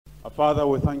Father,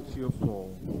 we thank you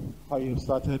for how you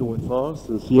started with us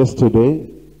since yesterday.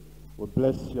 We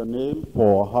bless your name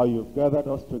for how you've gathered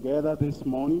us together this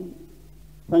morning.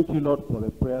 Thank you, Lord, for the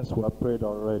prayers we have prayed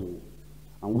already.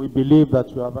 And we believe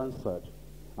that you have answered,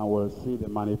 and we'll see the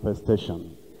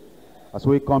manifestation. As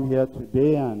we come here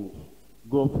today and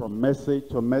go from message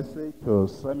to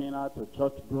seminar, to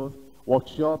church growth,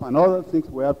 workshop, and other things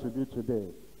we have to do today,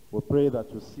 we pray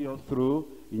that you see us through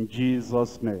in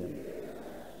Jesus' name.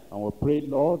 And we pray,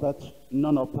 Lord, that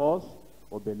none of us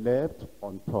will be left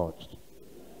untouched.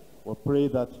 We pray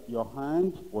that your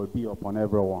hand will be upon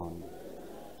everyone,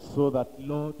 so that,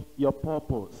 Lord, your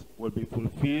purpose will be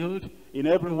fulfilled in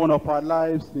every one of our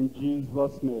lives in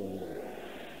Jesus' name.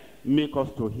 Make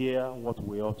us to hear what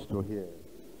we ought to hear.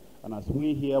 And as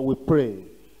we hear, we pray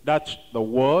that the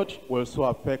word will so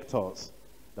affect us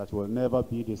that we'll never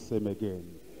be the same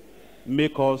again.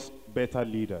 Make us better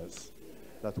leaders,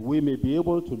 that we may be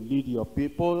able to lead your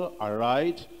people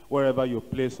aright wherever you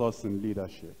place us in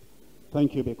leadership.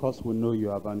 Thank you because we know you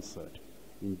have answered.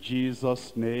 In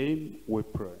Jesus' name we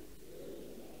pray.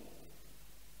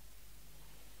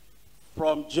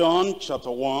 From John chapter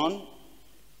 1,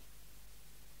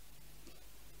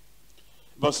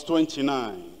 verse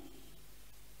 29.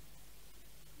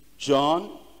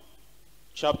 John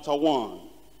chapter 1,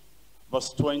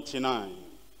 verse 29.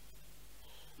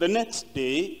 The next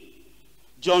day,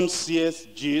 John seeth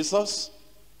Jesus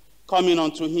coming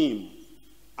unto him,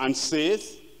 and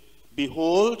saith,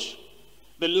 Behold,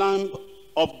 the Lamb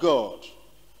of God,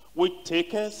 which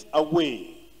taketh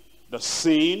away the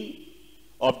sin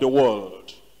of the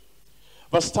world.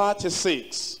 Verse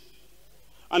 36.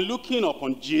 And looking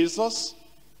upon Jesus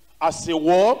as a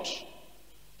word,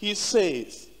 he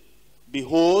saith,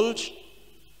 Behold,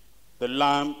 the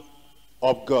Lamb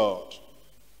of God.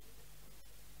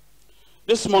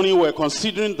 This morning we're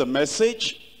considering the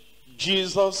message,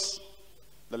 Jesus,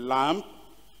 the Lamb,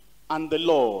 and the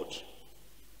Lord.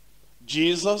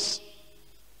 Jesus,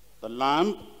 the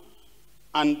Lamb,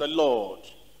 and the Lord.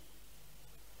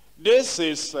 This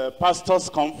is a pastor's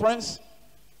conference,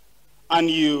 and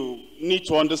you need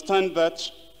to understand that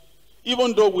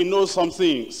even though we know some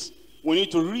things, we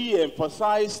need to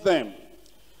re-emphasize them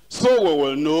so we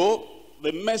will know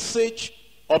the message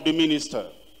of the minister.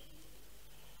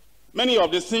 Many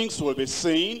of the things we'll be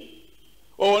saying,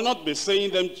 or will not be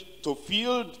saying them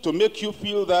to make you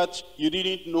feel that you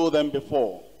didn't know them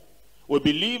before. We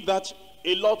believe that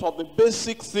a lot of the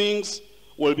basic things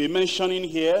we'll be mentioning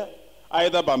here,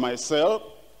 either by myself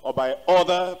or by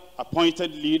other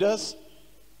appointed leaders.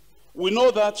 We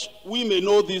know that we may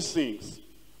know these things,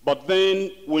 but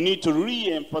then we need to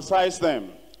re-emphasize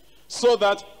them so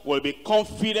that we'll be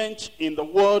confident in the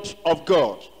word of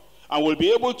God and we'll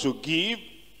be able to give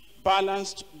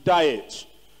balanced diet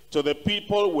to the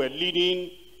people we're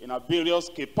leading in our various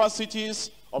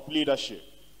capacities of leadership.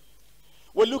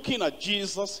 We're looking at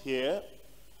Jesus here,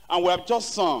 and we have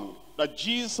just sung that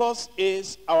Jesus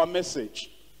is our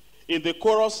message. In the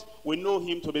chorus, we know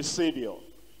him to be Savior.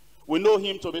 We know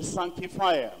him to be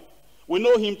Sanctifier. We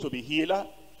know him to be Healer.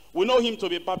 We know him to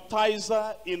be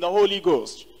Baptizer in the Holy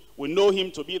Ghost. We know him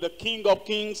to be the King of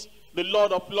Kings, the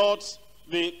Lord of Lords,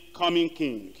 the coming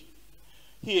King.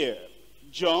 Here,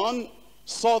 John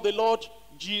saw the Lord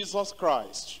Jesus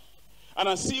Christ. And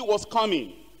as he was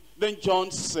coming, then John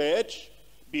said,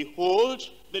 Behold,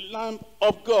 the Lamb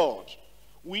of God,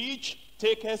 which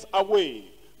taketh away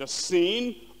the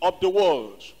sin of the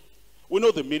world. We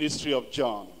know the ministry of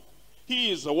John.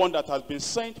 He is the one that has been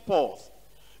sent forth,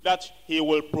 that he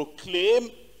will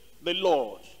proclaim the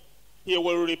Lord. He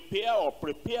will repair or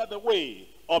prepare the way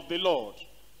of the Lord.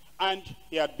 And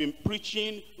he had been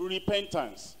preaching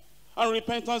repentance. And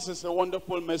repentance is a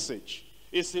wonderful message.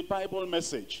 It's a Bible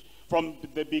message. From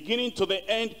the beginning to the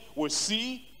end, we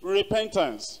see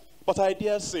repentance. But I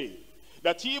dare say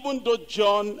that even though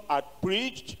John had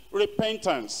preached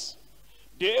repentance,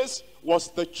 this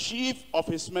was the chief of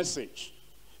his message.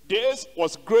 This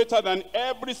was greater than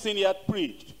everything he had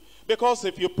preached. Because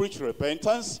if you preach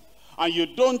repentance and you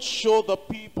don't show the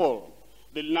people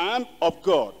the Lamb of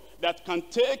God that can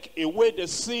take away the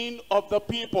sin of the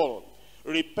people,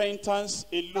 repentance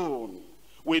alone,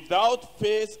 without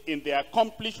faith in the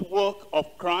accomplished work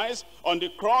of Christ on the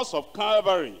cross of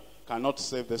Calvary, cannot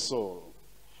save the soul.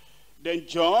 Then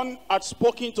John had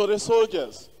spoken to the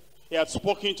soldiers. He had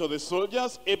spoken to the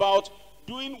soldiers about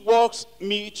doing works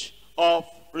meet of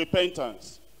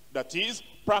repentance. That is,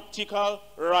 practical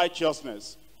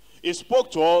righteousness. He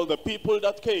spoke to all the people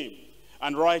that came.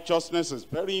 And righteousness is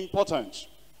very important.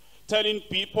 Telling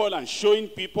people and showing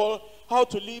people how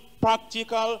to live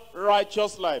practical,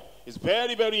 righteous life is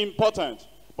very, very important.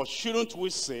 But shouldn't we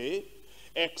say,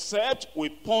 except we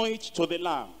point to the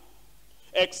Lamb,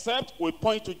 except we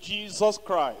point to Jesus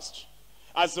Christ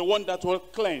as the one that will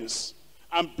cleanse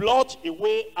and blot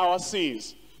away our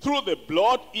sins through the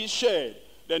blood he shed,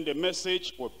 then the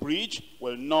message we preach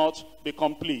will not be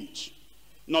complete.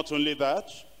 Not only that,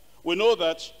 we know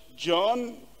that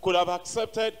John could have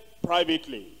accepted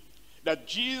privately that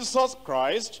Jesus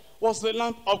Christ was the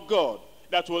Lamb of God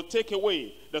that will take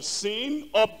away the sin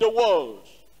of the world.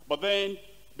 But then,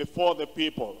 before the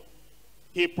people,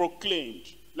 he proclaimed,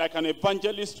 like an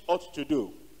evangelist ought to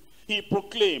do. He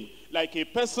proclaimed, like a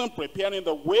person preparing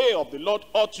the way of the Lord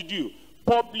ought to do,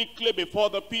 publicly before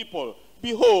the people,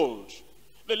 behold,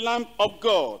 the Lamb of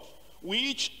God,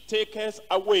 which taketh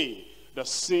away the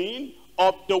sin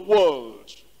of the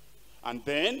world. And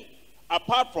then,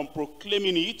 apart from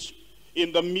proclaiming it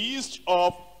in the midst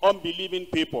of unbelieving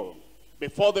people,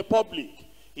 before the public,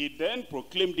 he then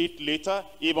proclaimed it later,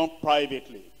 even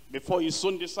privately, before his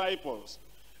own disciples.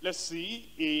 Let's see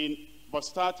in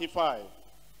verse 35.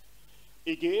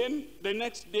 Again, the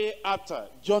next day after,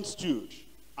 John stood,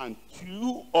 and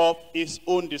two of his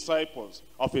own disciples,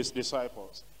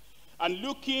 and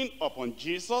looking upon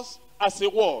Jesus as a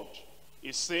word,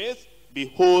 he says,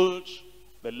 behold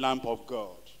the Lamb of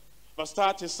God. Verse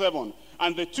 37,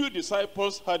 and the two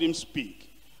disciples heard him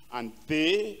speak, and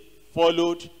they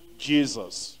followed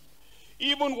Jesus.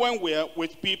 Even when we are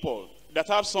with people that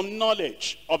have some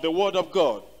knowledge of the word of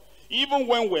God, even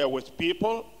when we are with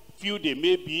people, few they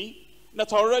may be,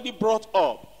 that are already brought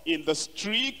up in the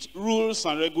strict rules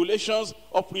and regulations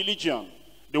of religion,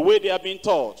 the way they have been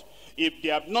taught, if they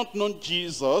have not known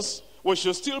Jesus, we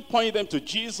should still point them to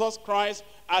Jesus Christ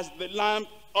as the Lamb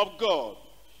of God.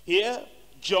 Here,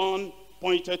 John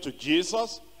pointed to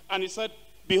Jesus, and he said,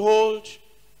 behold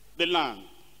the Lamb.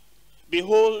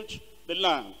 Behold the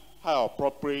Lamb. How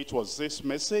appropriate was this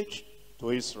message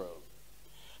to Israel?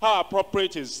 How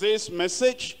appropriate is this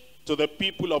message to the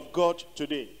people of God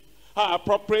today? How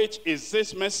appropriate is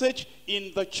this message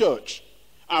in the church,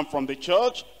 and from the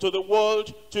church to the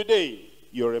world today?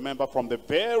 You remember from the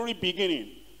very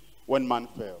beginning, when man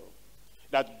fell,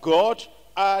 that God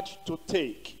had to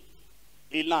take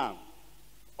a lamb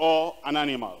or an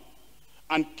animal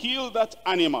and kill that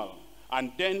animal,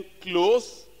 and then clothe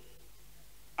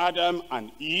Adam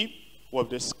and Eve with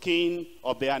the skin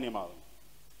of the animal.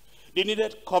 They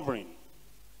needed covering.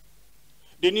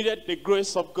 They needed the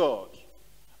grace of God.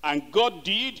 And God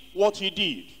did what he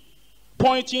did,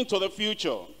 pointing to the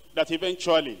future, that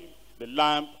eventually the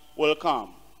Lamb will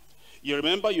come. You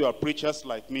remember, you are preachers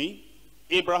like me,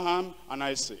 Abraham and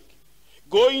Isaac,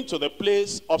 going to the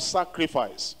place of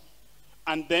sacrifice.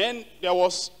 And then there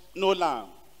was no lamb.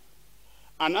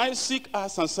 And Isaac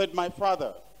asked and said, my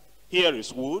father, here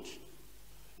is wood,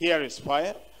 here is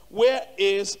fire. Where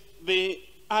is the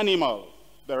animal,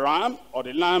 the ram or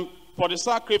the lamb for the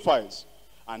sacrifice?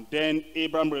 And then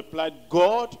Abraham replied,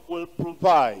 God will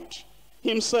provide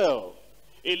himself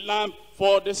a lamb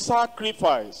for the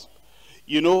sacrifice.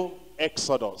 You know,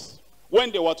 Exodus,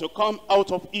 when they were to come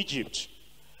out of Egypt,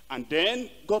 and then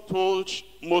God told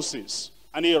Moses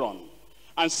and Aaron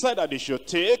and said that they should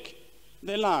take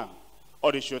the lamb,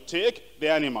 or they should take the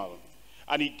animal.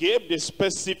 And he gave the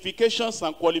specifications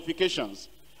and qualifications,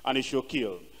 and he should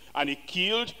kill. And he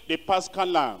killed the Paschal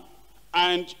lamb,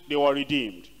 and they were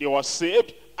redeemed. They were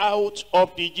saved out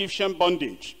of the Egyptian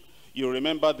bondage. You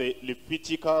remember the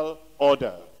Levitical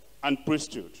order and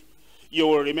priesthood. You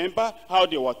will remember how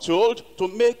they were told to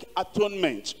make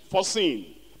atonement for sin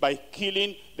by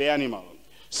killing the animal.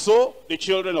 So the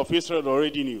children of Israel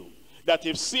already knew that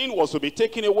if sin was to be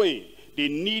taken away, they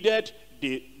needed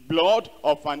the blood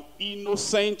of an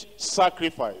innocent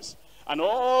sacrifice. And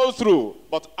all through,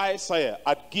 but Isaiah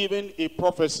had given a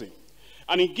prophecy.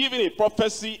 And in giving a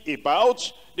prophecy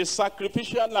about the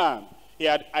sacrificial lamb, he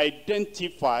had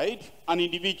identified an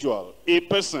individual, a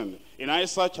person, in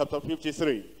Isaiah chapter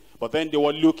 53. But then they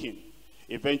were looking.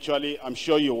 Eventually, I'm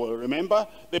sure you will remember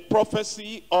the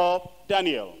prophecy of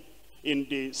Daniel in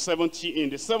the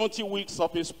 70 weeks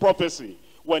of his prophecy,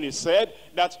 when he said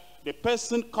that the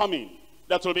person coming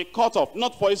that will be cut off,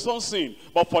 not for his own sin,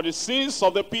 but for the sins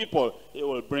of the people, he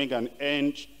will bring an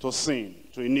end to sin,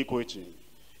 to iniquity.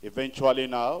 Eventually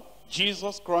now,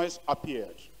 Jesus Christ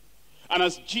appeared. And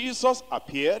as Jesus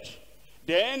appeared,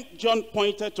 then John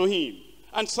pointed to him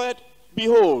and said,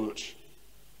 behold,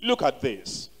 look at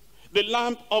this, the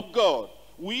Lamb of God,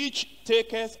 which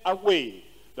taketh away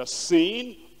the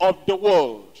sin of the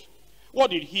world. What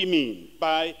did he mean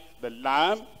by the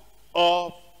Lamb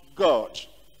of God?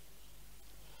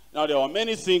 Now, there are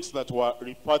many things that were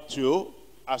referred to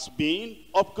as being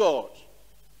of God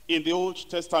in the Old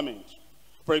Testament.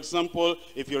 For example,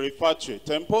 if you refer to a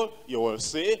temple, you will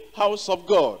say house of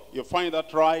God. You find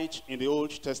that right in the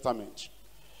Old Testament.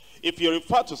 If you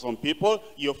refer to some people,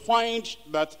 you find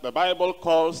that the Bible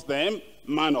calls them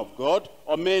man of God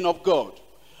or men of God.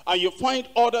 And you find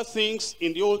other things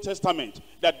in the Old Testament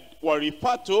that were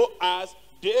referred to as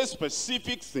the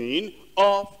specific thing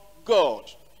of God.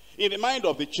 In the mind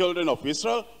of the children of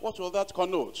Israel, what will that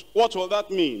connote? What will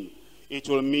that mean? It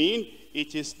will mean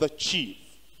it is the chief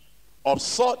of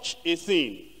such a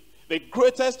thing, the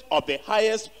greatest of the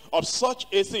highest of such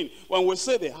a thing. When we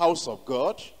say the house of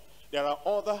God, there are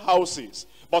other houses,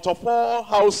 but of all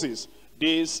houses,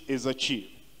 this is the chief.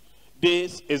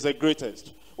 This is the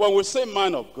greatest. When we say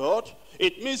man of God,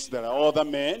 it means there are other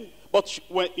men, but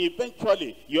when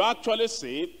eventually you actually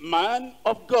say man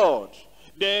of God,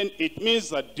 then it means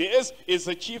that this is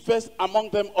the chiefest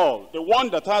among them all, the one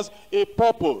that has a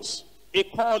purpose, a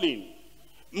calling,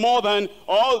 more than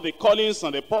all the callings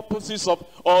and the purposes of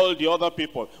all the other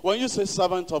people. When you say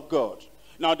servant of God,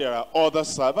 now there are other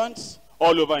servants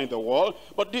all over in the world,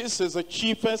 but this is the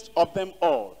chiefest of them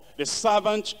all, the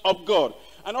servant of God.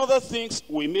 And other things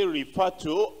we may refer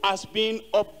to as being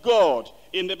of God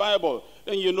in the Bible.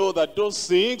 Then you know that those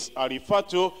things are referred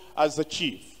to as the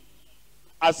chief,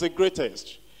 as the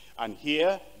greatest. And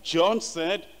here John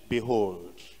said,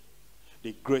 behold,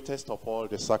 the greatest of all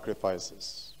the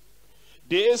sacrifices.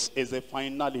 This is the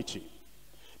finality.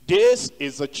 This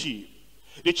is the chief.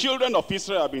 The children of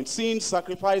Israel have been seeing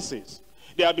sacrifices.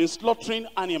 They have been slaughtering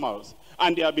animals.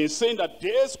 And they have been saying that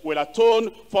this will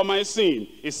atone for my sin.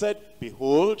 He said,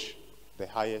 behold, the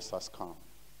highest has come.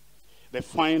 The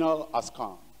final has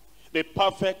come. The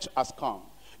perfect has come.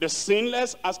 The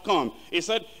sinless has come. He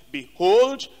said,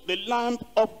 behold, the Lamb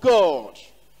of God,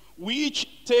 which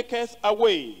taketh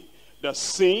away the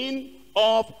sin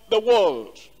of the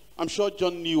world. I'm sure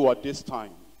John knew at this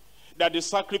time that the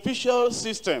sacrificial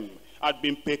system had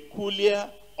been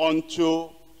peculiar unto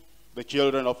the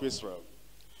children of Israel.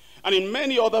 And in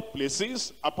many other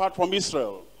places, apart from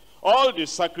Israel, all the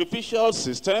sacrificial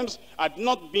systems had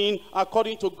not been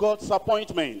according to God's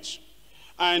appointment.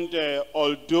 And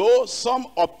although some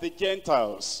of the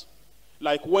Gentiles,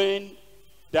 like when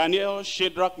Daniel,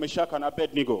 Shadrach, Meshach, and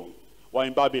Abednego were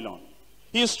in Babylon,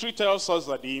 history tells us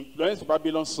that they influenced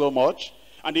Babylon so much,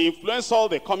 and they influenced all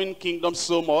the coming kingdoms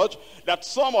so much, that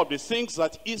some of the things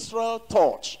that Israel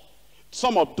taught,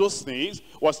 some of those things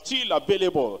were still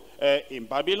available in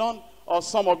Babylon, or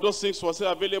some of those things were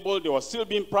still available, they were still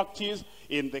being practiced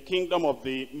in the kingdom of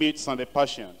the Medes and the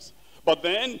Persians. But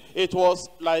then it was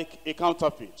like a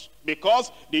counterfeit,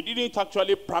 because they didn't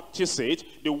actually practice it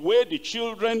the way the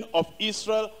children of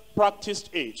Israel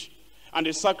practiced it. And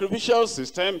the sacrificial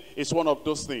system is one of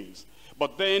those things.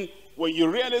 But then when you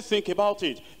really think about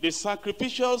it, the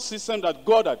sacrificial system that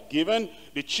God had given,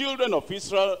 the children of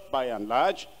Israel by and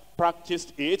large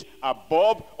practiced it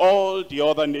above all the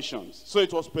other nations. So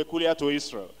it was peculiar to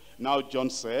Israel. Now John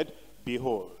said,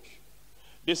 behold,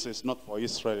 this is not for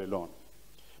Israel alone.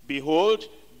 Behold,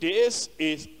 this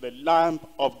is the Lamb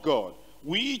of God,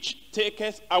 which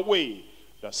taketh away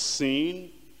the sin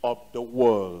of the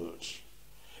world.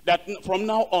 That from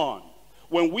now on,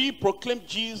 when we proclaim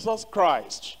Jesus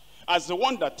Christ as the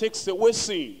one that takes away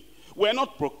sin, we're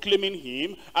not proclaiming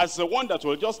him as the one that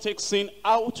will just take sin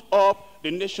out of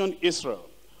the nation Israel,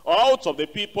 or out of the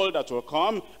people that will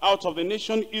come out of the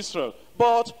nation Israel,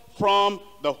 but from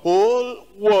the whole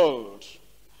world.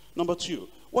 Number two,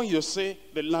 when you say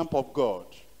the Lamb of God,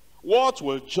 what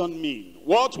will John mean?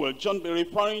 What will John be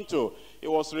referring to? He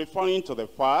was referring to the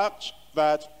fact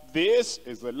that this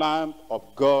is the Lamb of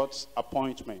God's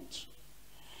appointment.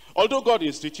 Although God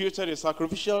instituted a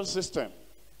sacrificial system,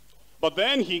 but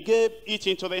then he gave it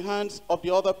into the hands of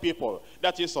the other people,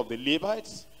 that is of the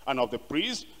Levites and of the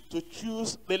priests, to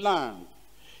choose the lamb.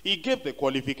 He gave the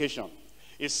qualification.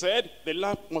 He said the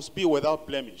lamb must be without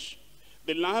blemish.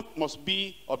 The lamb must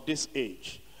be of this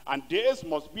age. And this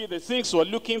must be the things we're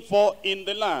looking for in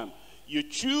the lamb. You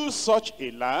choose such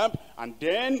a lamb and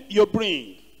then you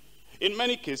bring. In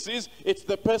many cases, it's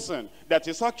the person that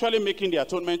is actually making the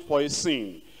atonement for his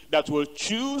sin that will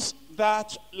choose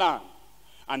that lamb.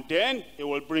 And then he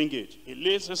will bring it. He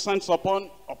lays his hands upon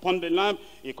the lamb.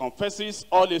 He confesses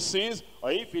all his sins.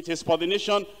 Or if it is for the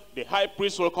nation, the high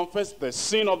priest will confess the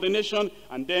sin of the nation.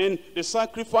 And then the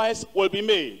sacrifice will be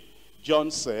made.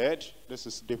 John said, this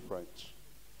is different.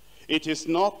 It is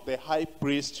not the high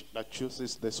priest that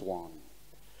chooses this one.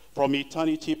 From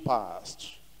eternity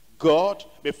past, God,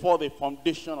 before the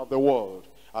foundation of the world,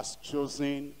 has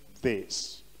chosen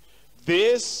this.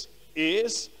 This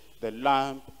is the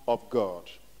Lamb of God.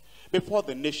 before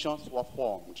the nations were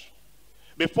formed,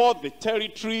 before the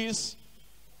territories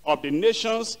of the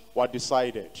nations were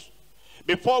decided,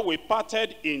 before we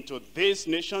parted into this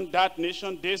nation,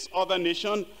 this other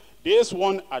nation, this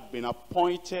one had been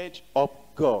appointed of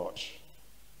God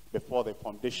before the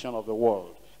foundation of the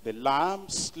world. The Lamb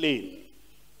slain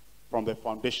from the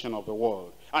foundation of the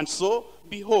world. And so,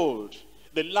 behold,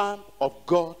 the Lamb of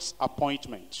God's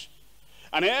appointment.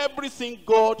 And everything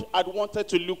God had wanted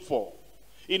to look for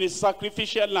in a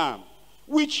sacrificial lamb,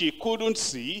 which he couldn't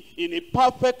see in a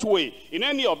perfect way in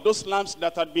any of those lambs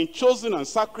that had been chosen and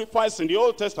sacrificed in the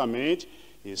Old Testament,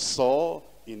 he saw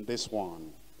in this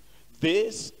one.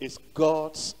 This is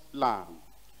God's lamb.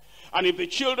 And if the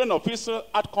children of Israel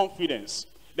had confidence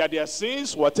that their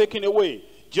sins were taken away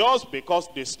just because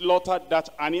they slaughtered that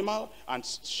animal and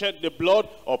shed the blood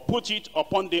or put it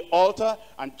upon the altar,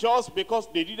 and just because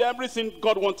they did everything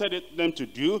God wanted them to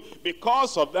do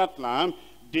because of that lamb,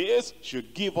 this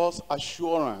should give us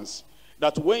assurance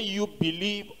that when you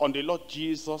believe on the Lord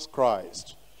Jesus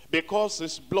Christ, because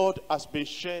his blood has been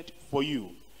shed for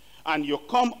you, and you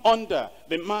come under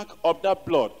the mark of that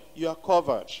blood, you are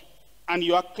covered and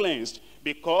you are cleansed,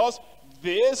 because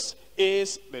this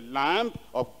is the Lamb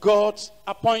of God's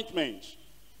appointment.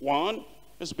 One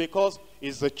is because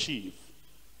he's the chief,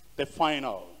 the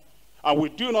final. And we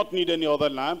do not need any other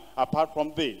lamb apart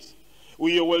from this.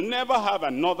 We will never have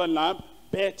another lamb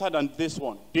better than this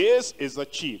one. This is the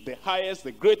chief, the highest,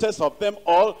 the greatest of them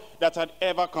all that had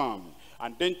ever come.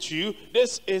 And then two,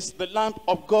 this is the Lamb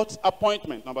of God's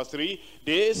appointment. Number three,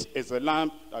 this is the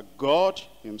Lamb that God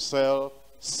himself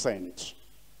sent.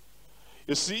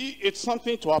 You see, it's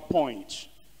something to appoint,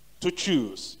 to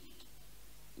choose,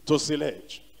 to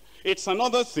select. It's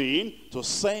another thing to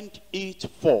send it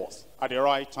forth at the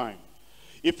right time.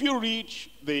 If you read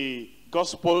the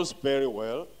Gospels very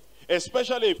well,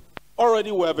 especially if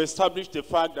already we have established the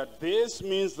fact that this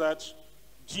means that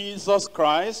Jesus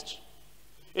Christ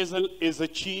is the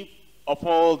chief of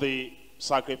all the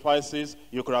sacrifices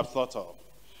you could have thought of.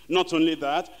 Not only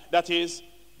that, that is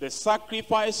the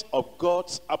sacrifice of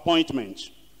God's appointment.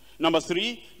 Number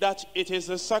three, that it is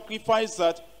a sacrifice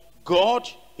that God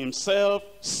himself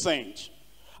sent.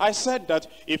 I said that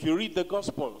if you read the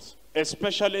Gospels,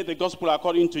 especially the Gospel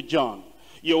according to John,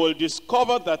 you will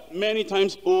discover that many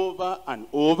times over and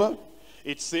over,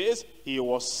 it says he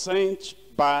was sent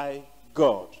by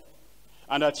God,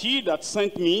 and that he that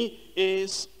sent me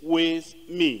is with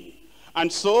me.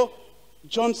 And so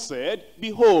John said,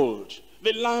 behold,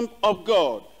 the Lamb of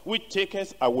God, which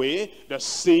taketh away the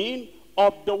sin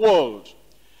of the world.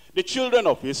 The children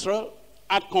of Israel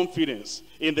had confidence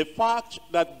in the fact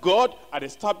that God had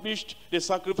established the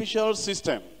sacrificial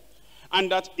system,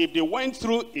 and that if they went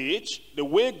through it the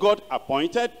way God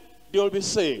appointed, they will be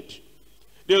saved,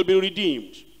 they will be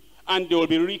redeemed, and they will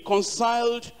be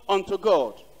reconciled unto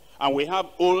God. And we have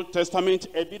Old Testament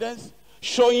evidence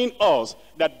showing us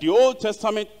that the Old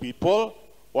Testament people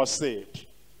were saved,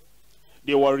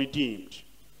 they were redeemed,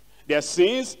 their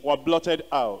sins were blotted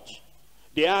out,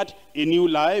 they had a new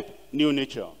life, new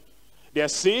nature, their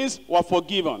sins were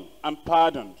forgiven and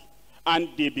pardoned, and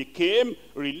they became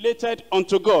related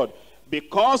unto God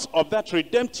because of that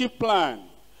redemptive plan.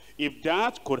 If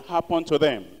that could happen to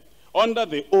them under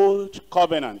the old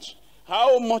covenant,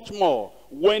 how much more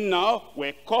when now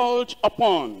we're called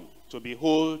upon to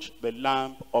behold the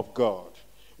Lamb of God,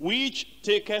 which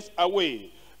taketh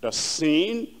away the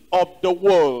sin of the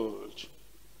world.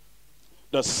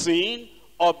 The sin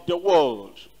of the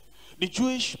world. The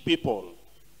Jewish people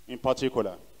in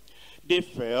particular, they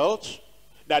felt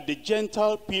that the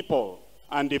Gentile people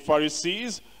and the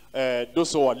Pharisees,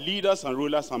 those who were leaders and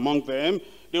rulers among them,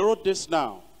 they wrote this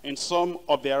down in some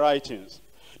of their writings.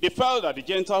 They felt that the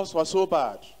Gentiles were so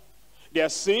bad, their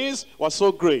sins were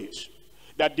so great,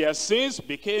 that their sins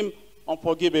became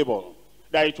unforgivable,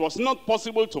 that it was not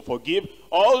possible to forgive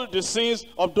all the sins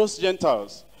of those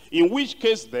Gentiles. In which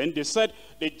case then, they said,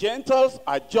 the Gentiles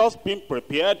are just being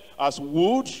prepared as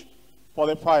wood for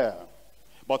the fire.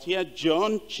 But here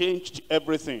John changed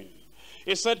everything.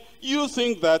 He said, you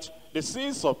think that the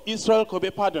sins of Israel could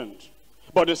be pardoned,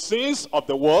 but the sins of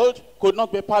the world could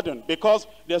not be pardoned because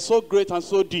they're so great and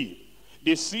so deep.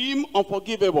 They seem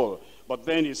unforgivable. But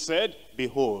then he said,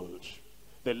 behold,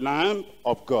 the Lamb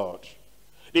of God,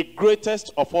 the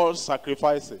greatest of all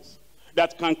sacrifices,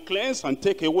 that can cleanse and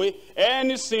take away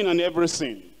any sin and every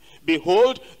sin.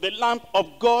 Behold, the Lamb of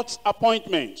God's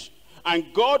appointment. And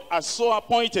God has so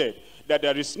appointed that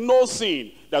there is no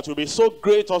sin that will be so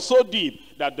great or so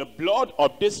deep that the blood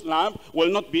of this lamb will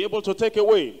not be able to take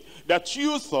away. that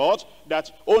you thought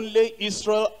that only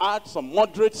Israel had some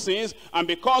moderate sins, and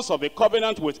because of the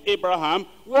covenant with Abraham,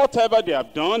 whatever they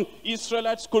have done,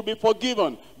 Israelites could be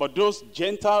forgiven. But those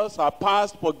Gentiles are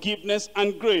past forgiveness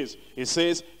and grace. He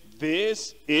says,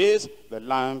 this is the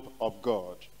Lamb of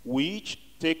God, which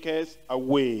taketh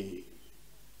away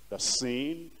the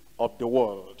sin of the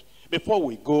world. Before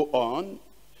we go on,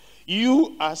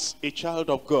 you as a child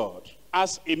of God,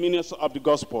 as a minister of the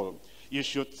gospel, you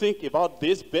should think about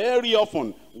this very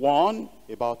often. One,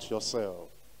 about yourself.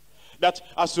 That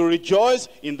as you rejoice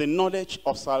in the knowledge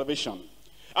of salvation,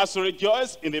 as you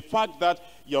rejoice in the fact that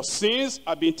your sins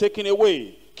have been taken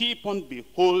away, keep on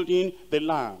beholding the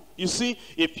Lamb. You see,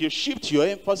 if you shift your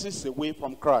emphasis away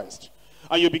from Christ,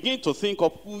 and you begin to think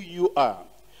of who you are,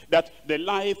 that the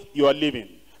life you are living,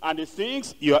 and the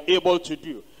things you are able to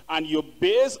do, and you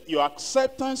base your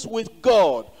acceptance with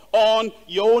God on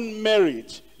your own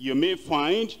merit, you may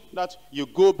find that you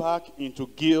go back into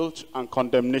guilt and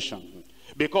condemnation.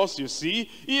 Because you see,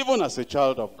 even as a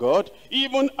child of God,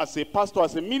 even as a pastor,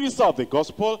 as a minister of the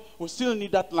gospel, we still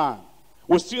need that Lamb.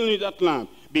 We still need that Lamb.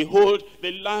 Behold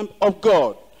the Lamb of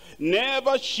God.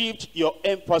 Never shift your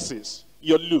emphasis,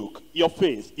 your look, your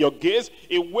faith, your gaze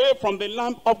away from the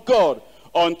Lamb of God.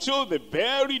 Until the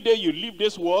very day you leave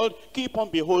this world, keep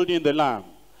on beholding the Lamb,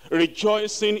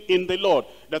 rejoicing in the Lord,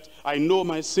 that I know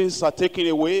my sins are taken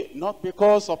away, not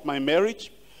because of my merit,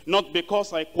 not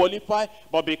because I qualify,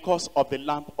 but because of the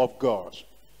Lamb of God.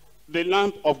 The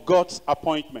Lamb of God's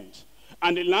appointment.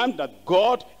 And the Lamb that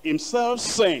God himself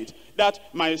sent, that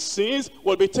my sins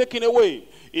will be taken away.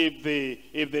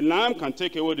 If the Lamb can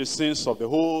take away the sins of the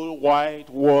whole wide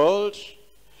world,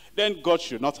 then God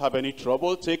should not have any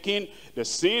trouble taking the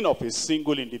sin of a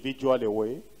single individual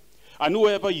away. And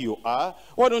whoever you are,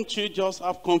 why don't you just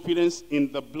have confidence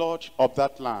in the blood of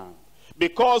that Lamb?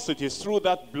 Because it is through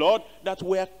that blood that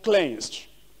we are cleansed.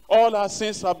 All our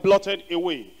sins are blotted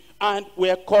away, and we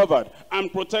are covered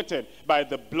and protected by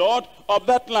the blood of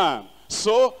that Lamb.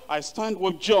 So I stand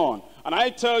with John, and I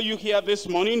tell you here this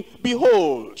morning,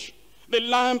 behold, the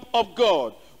Lamb of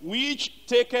God, which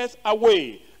taketh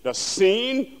away the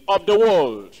sin of the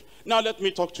world. Now let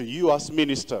me talk to you as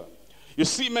minister. You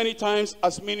see, many times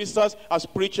as ministers, as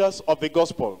preachers of the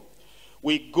gospel,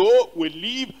 we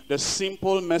leave the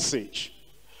simple message.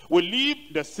 We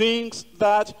leave the things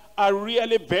that are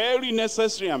really very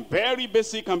necessary and very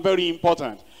basic and very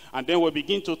important. And then we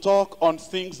begin to talk on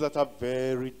things that are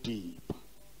very deep.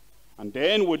 And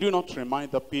then we do not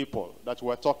remind the people that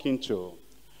we're talking to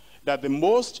that the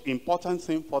most important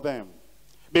thing for them,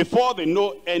 before they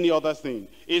know any other thing,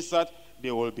 is that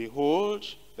they will behold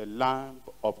the Lamb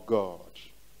of God,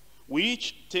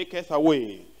 which taketh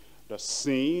away the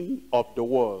sin of the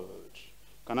world.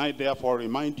 Can I therefore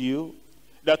remind you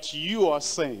that you are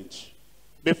sent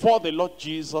before the Lord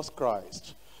Jesus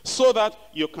Christ, so that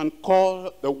you can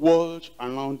call the world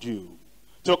around you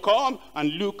to come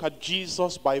and look at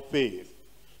Jesus by faith,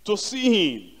 to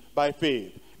see him by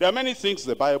faith. There are many things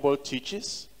the Bible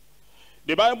teaches.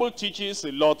 The Bible teaches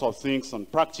a lot of things on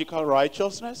practical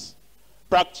righteousness,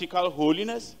 practical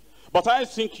holiness. But I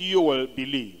think you will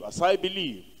believe, as I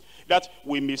believe, that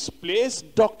we misplace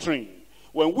doctrine.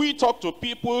 When we talk to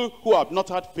people who have not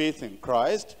had faith in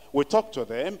Christ, we talk to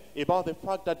them about the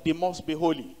fact that they must be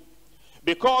holy.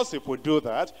 Because if we do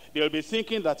that, they'll be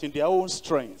thinking that in their own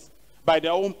strength, by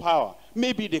their own power,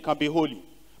 maybe they can be holy.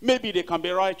 Maybe they can be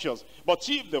righteous. But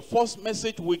if the first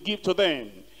message we give to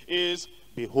them is,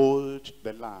 behold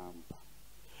the Lamb,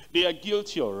 they are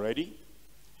guilty already,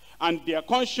 and their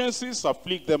consciences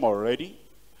afflict them already.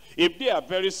 If they are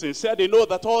very sincere, they know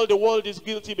that all the world is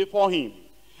guilty before him,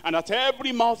 and that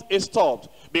every mouth is stopped,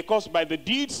 because by the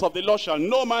deeds of the law shall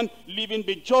no man living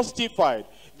be justified.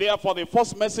 Therefore the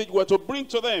first message we're to bring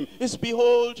to them is,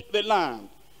 behold the Lamb.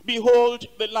 Behold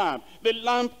the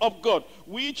Lamb of God,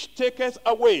 which taketh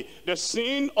away the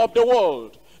sin of the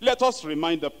world. Let us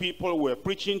remind the people we're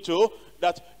preaching to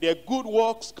that their good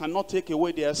works cannot take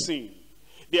away their sin.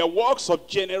 Their works of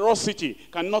generosity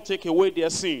cannot take away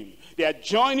their sin. Their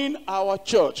joining our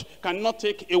church cannot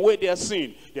take away their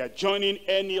sin. Their joining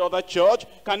any other church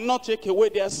cannot take away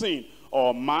their sin.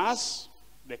 Or Mass,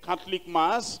 the Catholic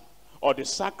Mass, or the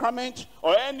sacrament,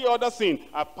 or any other thing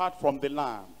apart from the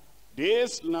Lamb.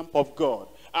 This Lamb of God.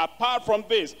 Apart from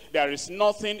this, there is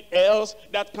nothing else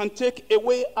that can take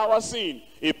away our sin.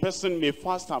 A person may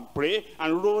fast and pray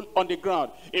and roll on the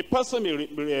ground. A person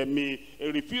may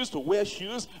refuse to wear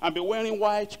shoes and be wearing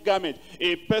white garment.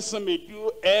 A person may do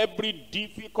every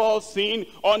difficult thing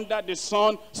under the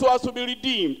sun so as to be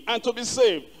redeemed and to be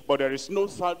saved. But there is no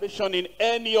salvation in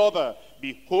any other.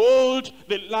 Behold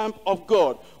the Lamb of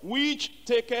God, which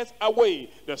taketh away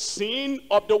the sin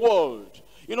of the world.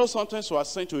 You know, sometimes we are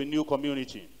sent to a new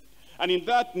community. And in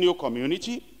that new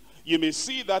community, you may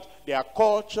see that their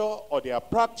culture or their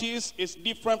practice is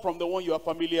different from the one you are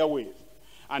familiar with.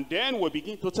 And then we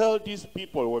begin to tell these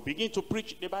people, we begin to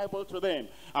preach the Bible to them.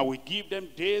 And we give them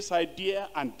this idea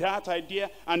and that idea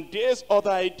and this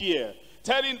other idea.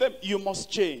 Telling them, you must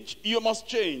change, you must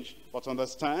change. But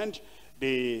understand,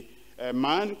 the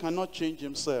man cannot change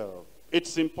himself.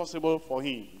 It's impossible for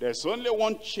him. There's only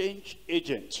one change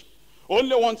agent.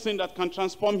 Only one thing that can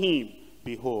transform him.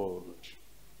 Behold,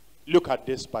 look at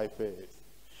this by faith.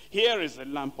 Here is the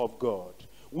Lamb of God,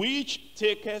 which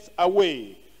taketh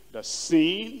away the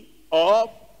sin of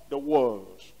the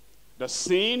world. The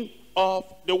sin of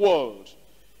the world.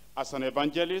 As an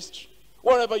evangelist,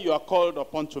 wherever you are called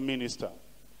upon to minister,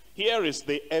 here is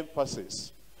the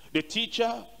emphasis. The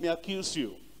teacher may accuse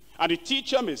you. And the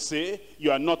teacher may say,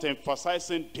 you are not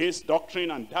emphasizing this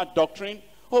doctrine and that doctrine.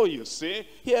 Oh, you say,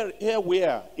 here we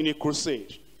are in a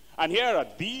crusade. And here are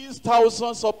these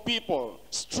thousands of people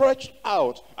stretched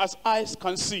out as eyes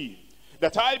can see.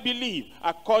 That I believe,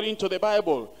 according to the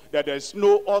Bible, that there is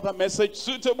no other message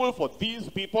suitable for these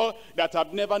people that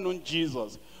have never known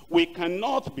Jesus. We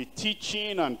cannot be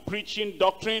teaching and preaching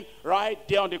doctrine right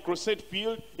there on the crusade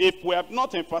field if we have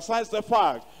not emphasized the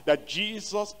fact that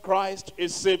Jesus Christ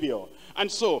is Savior.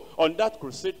 And so, on that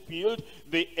crusade field,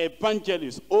 the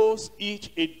evangelist owes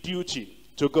each a duty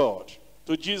to God,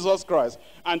 to Jesus Christ,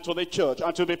 and to the church,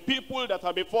 and to the people that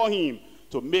are before him,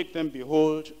 to make them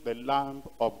behold the Lamb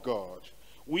of God,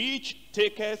 which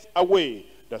taketh away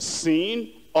the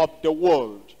sin of the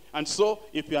world. And so,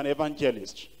 if you're an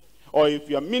evangelist, or if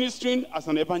you're ministering as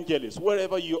an evangelist,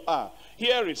 wherever you are,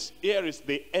 here is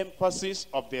the emphasis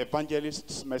of the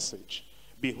evangelist's message.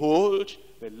 Behold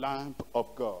the Lamb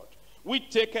of God, which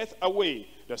taketh away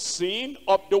the sin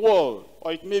of the world.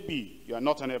 Or it may be, you are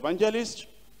not an evangelist,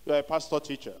 you are a pastor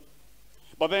teacher.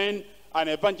 But then, an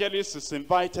evangelist is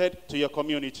invited to your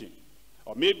community,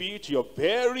 or maybe to your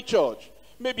very church.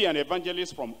 Maybe an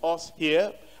evangelist from us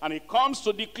here, and he comes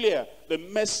to declare the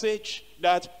message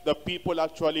that the people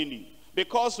actually need.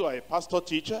 Because you are a pastor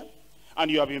teacher, and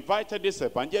you have invited this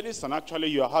evangelist, and actually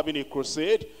you are having a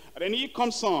crusade, and then he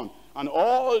comes on, and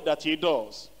all that he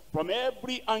does, from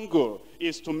every angle,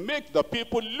 is to make the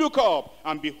people look up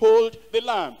and behold the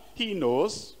Lamb. He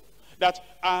knows that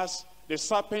as the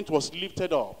serpent was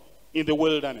lifted up in the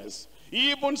wilderness,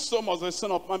 even so must the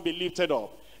Son of Man be lifted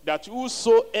up, that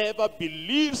whosoever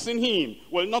believes in him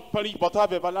will not perish but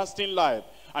have everlasting life.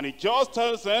 And he just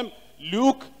tells them,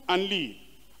 look and live.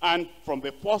 And from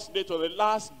the first day to the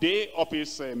last day of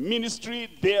his ministry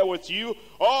there with you,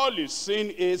 all he's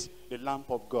saying is the Lamb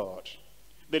of God.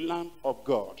 The Lamb of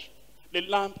God. The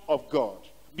Lamb of God.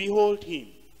 Behold him.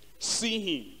 See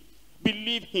him.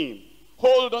 Believe him.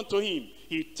 Hold on to him.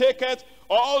 He taketh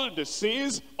all the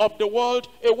sins of the world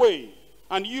away.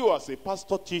 And you as a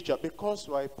pastor teacher, because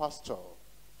you are a pastor,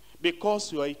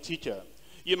 because you are a teacher,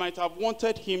 you might have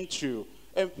wanted him to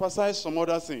emphasize some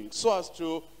other things so as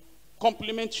to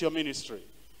complement your ministry,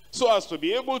 so as to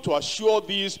be able to assure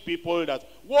these people that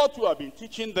what you have been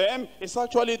teaching them is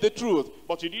actually the truth.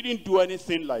 But he didn't do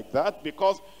anything like that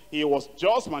because he was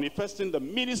just manifesting the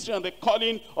ministry and the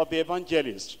calling of the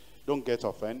evangelist. Don't get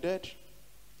offended.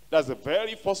 That's the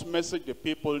very first message the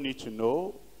people need to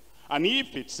know. And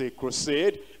if it's a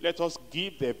crusade, let us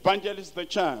give the evangelist the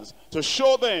chance to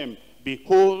show them,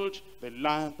 behold the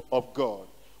Lamb of God,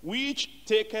 which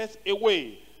taketh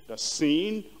away the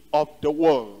sin of the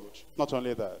world. Not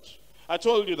only that, I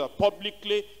told you that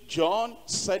publicly John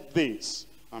said this,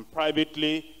 and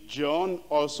privately John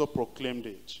also proclaimed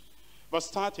it.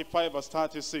 Verse 35, verse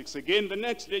 36. Again, the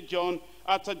next day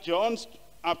after John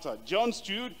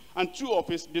stood, and two of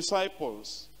his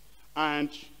disciples, and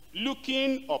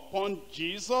looking upon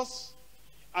Jesus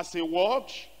as he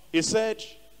walked, he said,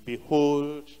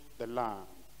 behold the Lamb.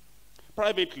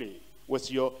 Privately, with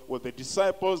the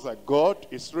disciples that God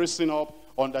is raising up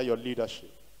under your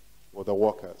leadership, with the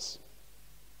workers.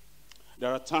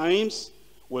 There are times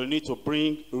we'll need to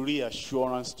bring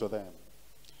reassurance to them.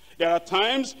 There are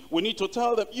times we need to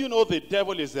tell them, you know, the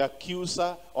devil is the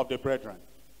accuser of the brethren.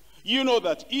 You know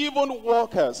that even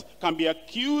workers can be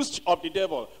accused of the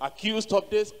devil, accused of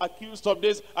this, accused of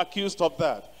this, accused of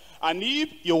that. And if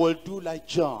you will do like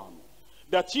John,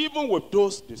 that even with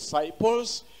those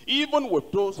disciples, even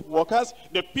with those workers,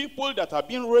 the people that are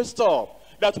being raised up,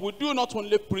 that we do not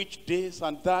only preach this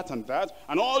and that,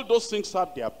 and all those things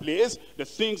have their place, the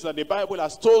things that the Bible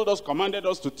has told us, commanded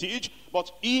us to teach,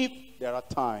 but if there are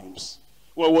times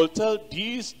where we'll tell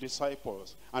these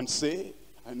disciples and say,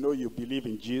 I know you believe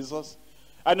in Jesus,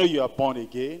 I know you are born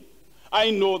again,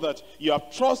 I know that you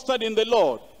have trusted in the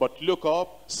Lord, but look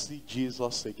up, see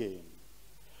Jesus again,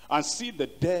 and see the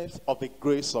depth of the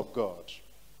grace of God,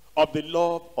 of the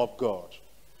love of God,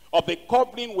 of the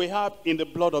covering we have in the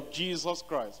blood of Jesus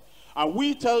Christ. And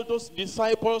we tell those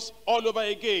disciples all over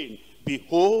again,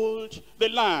 behold the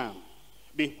Lamb,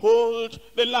 behold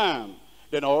the Lamb.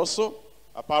 Then also,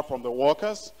 apart from the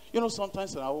workers, you know,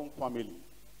 sometimes in our own family,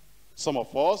 some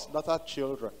of us that are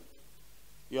children,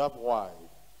 you have wives.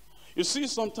 You see,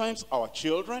 sometimes our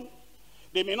children,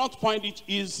 they may not find it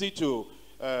easy to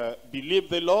believe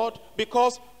the Lord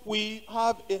because we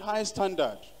have a high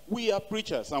standard. We are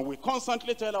preachers, and we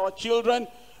constantly tell our children,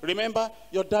 remember,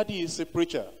 your daddy is a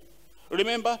preacher.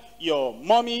 Remember, your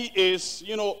mommy is,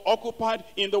 occupied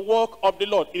in the work of the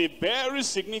Lord in a very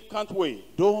significant way.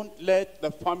 Don't let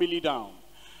the family down.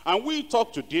 And we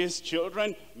talk to these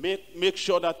children, make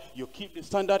sure that you keep the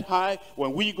standard high.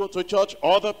 When we go to church,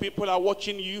 other people are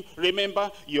watching you. Remember,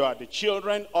 you are the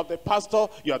children of the pastor.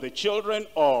 You are the children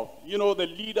of, the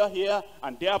leader here.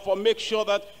 And therefore, make sure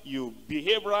that you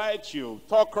behave right, you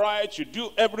talk right, you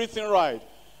do everything right.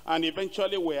 And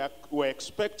eventually, we're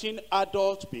expecting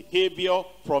adult behavior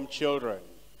from children.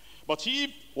 But if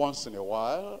once in a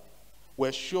while,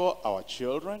 we're sure our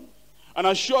children, and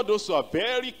I'm sure those who are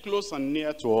very close and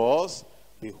near to us,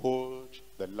 behold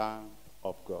the Lamb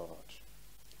of God.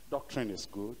 Doctrine is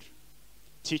good.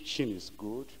 Teaching is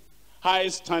good. High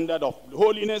standard of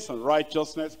holiness and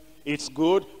righteousness, it's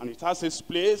good, and it has its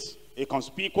place, a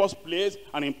conspicuous place,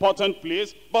 an important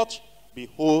place. But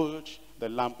behold the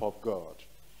Lamb of God.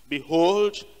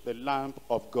 Behold the Lamb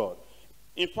of God.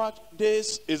 In fact,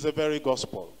 this is the very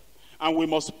gospel, and we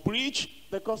must preach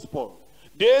the gospel.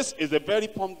 This is the very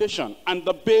foundation and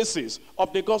the basis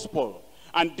of the gospel.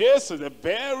 And this is the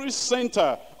very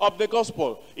center of the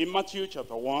gospel. In Matthew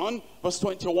chapter 1, verse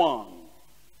 21.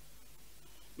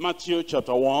 Matthew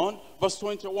chapter 1, verse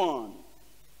 21.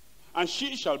 And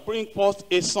she shall bring forth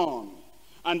a son,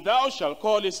 and thou shalt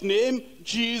call his name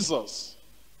Jesus,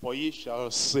 for he shall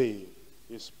save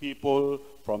his people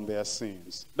from their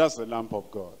sins. That's the Lamb of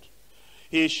God.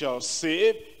 He shall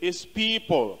save his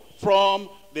people from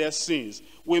their sins.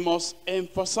 We must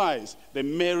emphasize the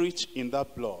merit in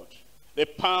that blood, the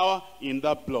power in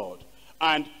that blood,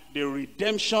 and the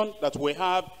redemption that we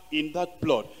have in that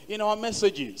blood. In our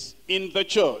messages, in the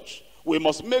church, we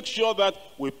must make sure that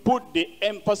we put the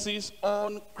emphasis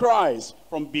on Christ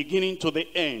from beginning to the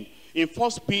end. In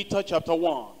 1 Peter chapter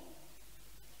 1,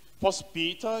 1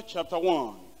 Peter chapter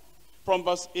 1, from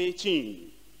verse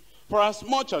 18. For as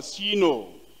much as ye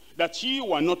know that ye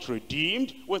were not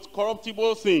redeemed with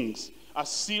corruptible things, as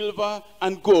silver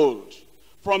and gold,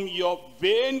 from your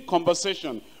vain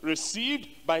conversation received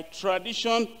by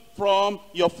tradition from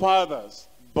your fathers,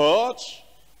 but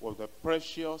with the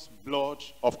precious blood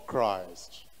of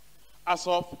Christ, as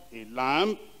of a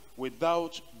lamb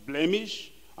without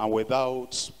blemish and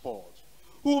without spot,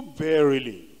 who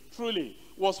verily, truly,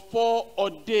 was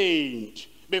foreordained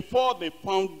before the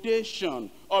foundation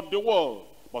of the world,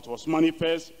 but was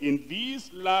manifest in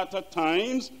these latter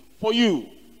times for you.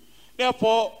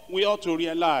 Therefore, we ought to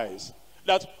realize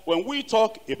that when we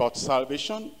talk about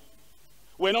salvation,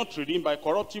 we're not redeemed by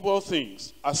corruptible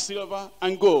things, as silver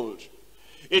and gold.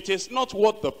 It is not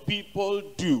what the people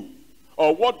do,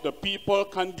 or what the people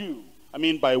can do. I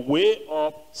mean, by way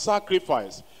of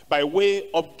sacrifice, by way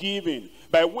of giving,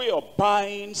 by way of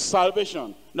buying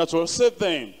salvation, that will save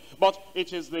them. But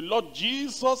it is the Lord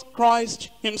Jesus Christ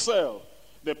himself,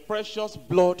 the precious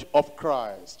blood of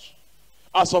Christ,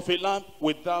 as of a lamb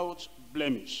without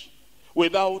blemish,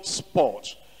 without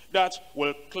spot, that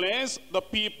will cleanse the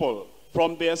people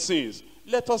from their sins.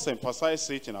 Let us emphasize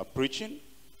it in our preaching.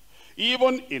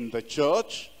 Even in the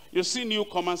church, you see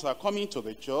newcomers are coming to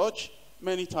the church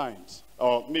many times,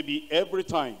 or maybe every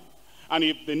time. And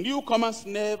if the newcomers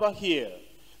never hear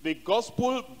the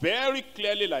gospel very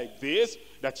clearly like this,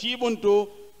 that even though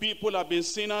people have been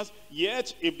sinners,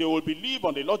 yet if they will believe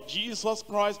on the Lord Jesus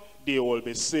Christ, they will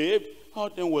be saved. How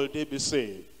then will they be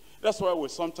saved? That's why we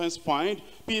sometimes find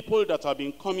people that have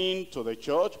been coming to the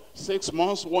church 6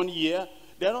 months, 1 year,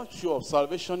 they're not sure of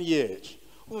salvation yet.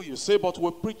 Oh, you say, but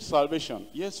we preach salvation.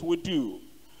 Yes, we do.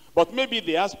 But maybe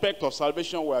the aspect of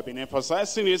salvation we have been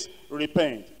emphasizing is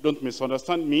repent. Don't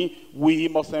misunderstand me. We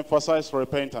must emphasize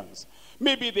repentance.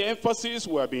 Maybe the emphasis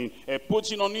we have been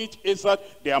putting on it is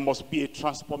that there must be a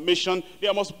transformation.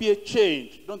 There must be a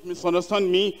change. Don't misunderstand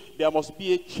me. There must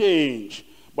be a change.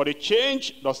 But a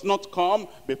change does not come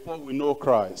before we know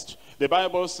Christ. The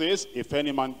Bible says, if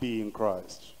any man be in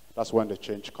Christ, that's when the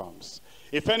change comes.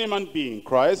 If any man be in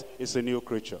Christ, is a new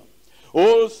creature.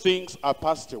 All things are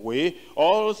passed away.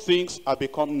 All things are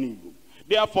become new.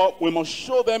 Therefore, we must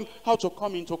show them how to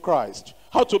come into Christ,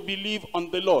 how to believe on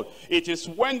the Lord. It is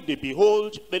when they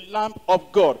behold the Lamb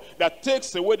of God that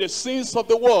takes away the sins of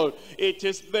the world. It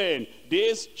is then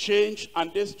this change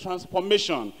and this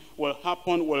transformation will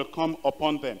happen, will come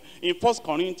upon them. In 1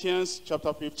 Corinthians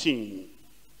chapter 15.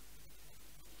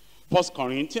 1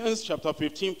 Corinthians chapter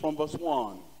 15 from verse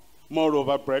 1.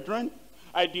 Moreover, brethren,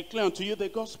 I declare unto you the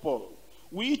gospel,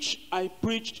 which I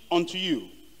preached unto you,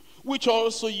 which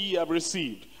also ye have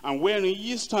received, and wherein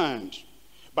ye stand,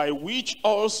 by which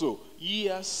also ye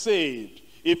are saved,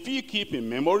 if ye keep in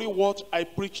memory what I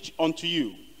preached unto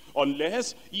you,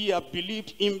 unless ye have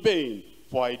believed in vain.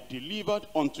 For I delivered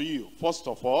unto you, first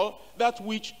of all, that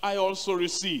which I also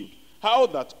received, how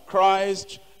that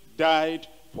Christ died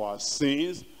for our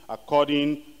sins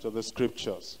according to the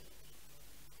scriptures,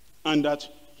 and that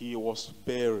he was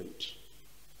buried,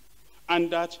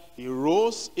 and that he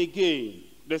rose again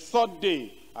the third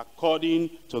day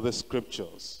according to the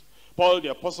scriptures. Paul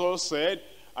the apostle said,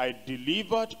 I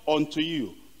delivered unto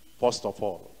you, first of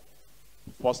all.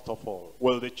 First of all,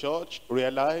 will the church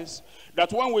realize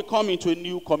that when we come into a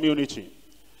new community,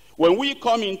 when we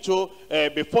come into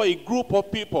before a group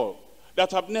of people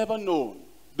that have never known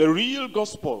the real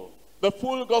gospel, the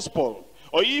full gospel,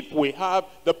 or if we have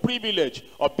the privilege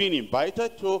of being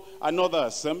invited to another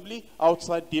assembly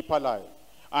outside Deeper Life,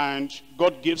 and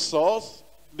God gives us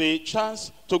the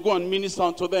chance to go and minister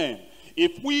unto them,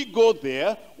 if we go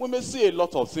there, we may see a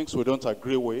lot of things we don't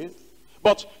agree with.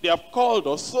 But they have called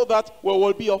us so that we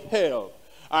will be of help.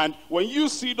 And when you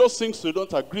see those things you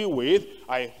don't agree with,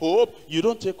 I hope you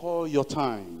don't take all your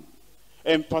time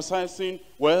emphasizing,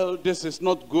 well, this is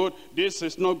not good, this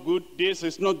is not good, this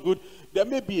is not good. There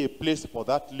may be a place for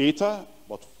that later,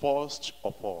 but first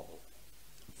of all,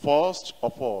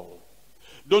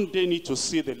 don't they need to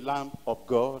see the Lamb of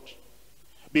God?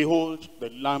 Behold the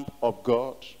Lamb of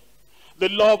God. The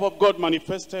love of God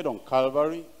manifested on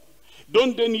Calvary.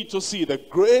 Don't they need to see the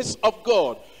grace of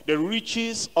God, the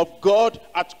riches of God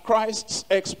at Christ's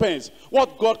expense?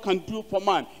 What God can do for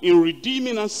man in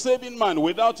redeeming and saving man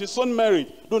without his own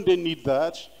merit. Don't they need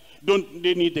that? Don't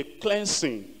they need the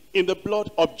cleansing in the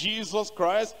blood of Jesus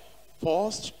Christ?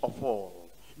 First of all,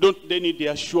 don't they need the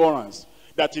assurance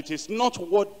that it is not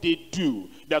what they do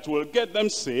that will get them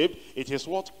saved? It is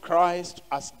what Christ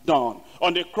has done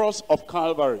on the cross of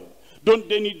Calvary. Don't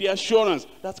they need the assurance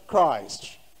that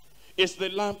Christ is the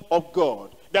Lamb of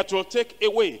God that will take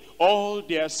away all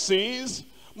their sins?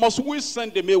 Must we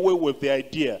send them away with the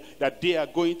idea that they are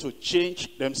going to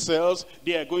change themselves,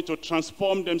 they are going to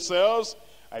transform themselves?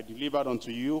 I delivered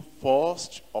unto you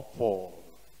first of all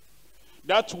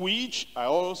that which I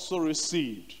also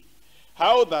received,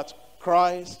 how that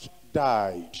Christ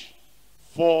died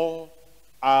for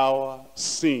our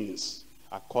sins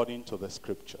according to the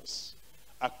scriptures.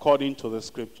 According to the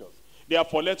scriptures.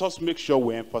 Therefore, let us make sure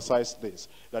we emphasize this,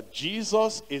 that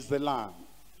Jesus is the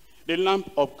Lamb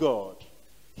of God.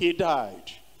 He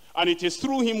died, and it is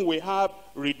through him we have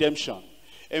redemption.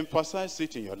 Emphasize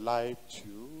it in your life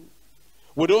too.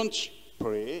 We don't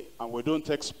pray and we don't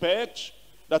expect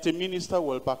that a minister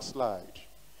will backslide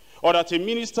or that a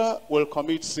minister will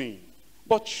commit sin.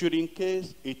 But should in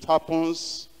case it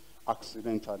happens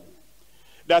accidentally,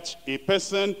 that a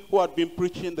person who had been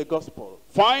preaching the gospel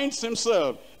finds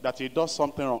himself that he does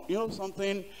something wrong. You know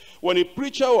something? When a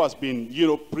preacher who has been,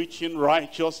 preaching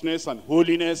righteousness and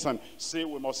holiness and say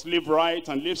we must live right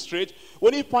and live straight,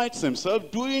 when he finds himself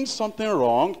doing something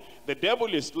wrong, the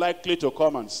devil is likely to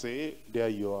come and say, there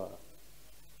you are.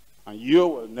 And you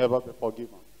will never be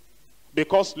forgiven.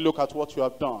 Because look at what you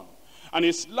have done. And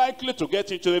it's likely to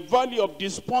get into the valley of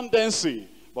despondency.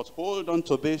 But hold on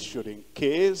to this, should in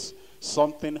case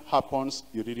something happens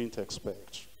you didn't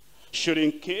expect. Should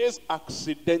in case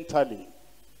accidentally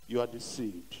you are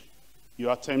deceived, you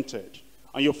are tempted,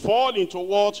 and you fall into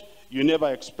what you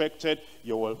never expected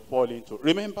you will fall into.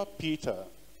 Remember Peter.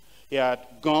 He had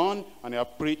gone and he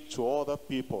had preached to other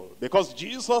people because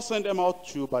Jesus sent them out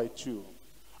 2 by 2.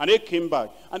 And they came back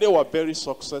and they were very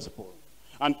successful.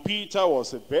 And Peter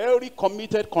was a very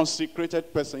committed,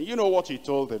 consecrated person. You know what he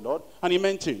told the Lord? And he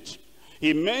meant it.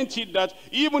 He meant it that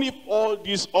even if all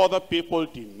these other people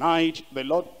denied the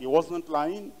Lord, he wasn't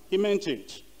lying. He meant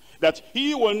it. That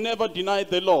he will never deny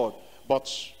the Lord. But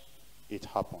it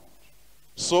happened.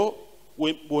 So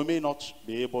we may not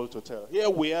be able to tell. Here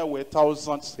we are with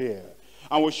thousands here.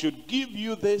 And we should give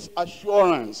you this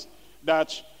assurance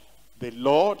that the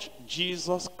Lord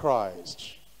Jesus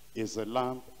Christ is the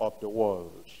Lamb of the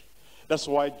world. That's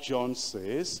why John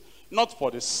says, not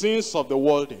for the sins of the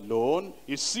world alone,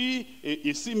 is he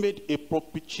made a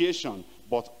propitiation,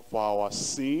 but for our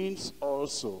sins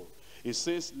also. He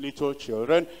says, little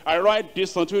children, I write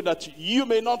this unto you that you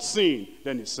may not sin.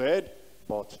 Then he said,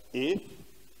 but if.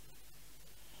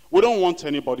 We don't want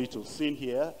anybody to sin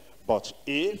here, but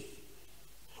if.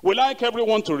 We like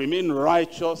everyone to remain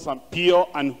righteous and pure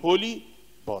and holy,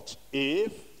 but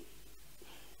if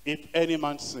any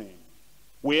man sin,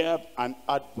 we have an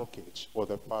advocate with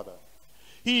the Father.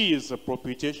 He is a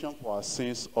propitiation for our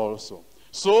sins also.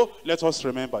 So let us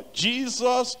remember,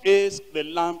 Jesus is the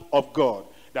Lamb of God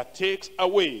that takes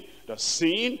away the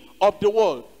sin of the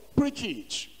world. Preach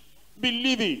it,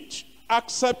 believe it,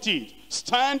 accept it,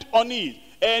 stand on it.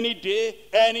 Any day,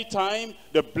 any time,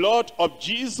 the blood of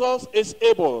Jesus is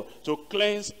able to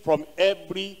cleanse from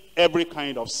every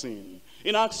kind of sin.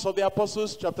 In Acts of the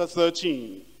Apostles chapter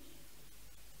 13.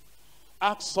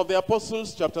 Acts of the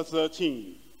Apostles chapter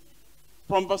 13.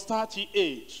 From verse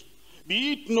 38.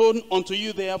 Be it known unto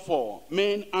you therefore,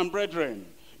 men and brethren,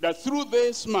 that through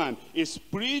this man is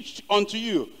preached unto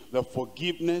you the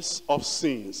forgiveness of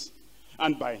sins.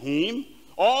 And by him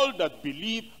all that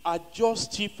believe are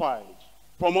justified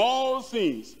from all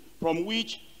things from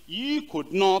which ye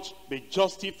could not be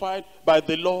justified by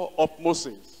the law of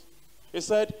Moses. He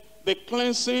said, the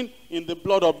cleansing in the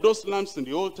blood of those lambs in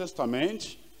the Old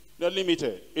Testament, they're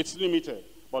limited. It's limited.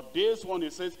 But this one,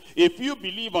 it says, if you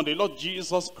believe on the Lord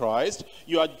Jesus Christ,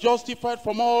 you are justified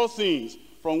from all things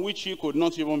from which you could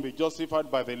not even be justified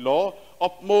by the law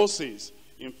of Moses.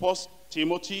 In 1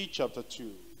 Timothy chapter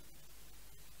 2.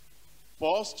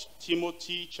 1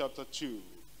 Timothy chapter 2.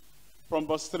 From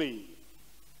verse 3.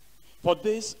 For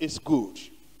this is good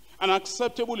and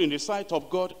acceptable in the sight of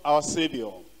God our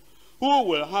Savior, who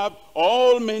will have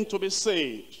all men to be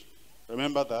saved.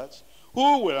 Remember that.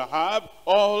 Who will have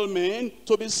all men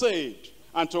to be saved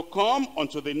and to come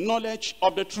unto the knowledge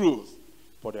of the truth.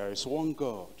 For there is one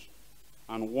God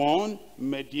and one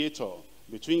mediator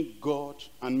between God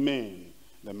and men,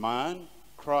 the man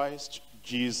Christ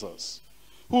Jesus,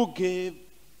 who gave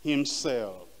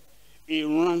himself a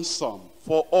ransom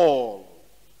for all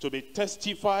to be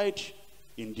testified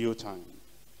in due time.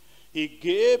 He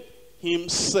gave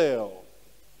himself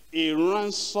a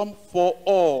ransom for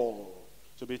all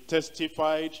to be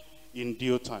testified in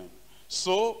due time.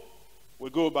 So we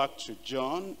go back to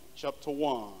John chapter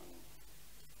 1.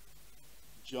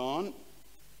 John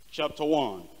chapter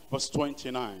 1 verse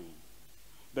 29.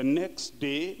 The next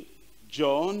day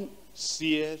John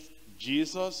seeth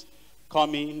Jesus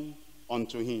coming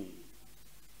unto him,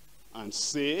 and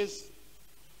says,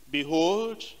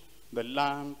 behold the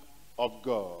Lamb of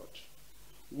God,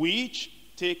 which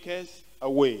taketh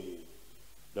away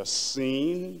the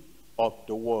sin of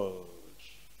the world.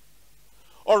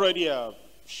 Already I've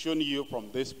shown you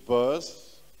from this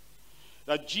verse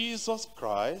that Jesus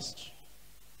Christ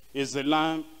is the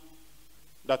Lamb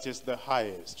that is the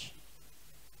highest,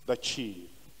 the chief,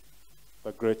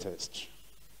 the greatest.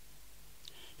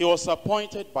 He was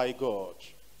appointed by God,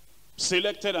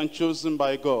 selected and chosen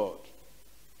by God,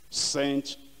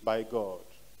 sent by God.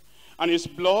 And his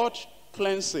blood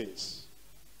cleanses,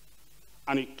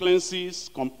 and it cleanses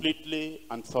completely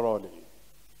and thoroughly.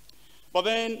 But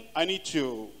then I need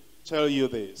to tell you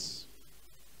this,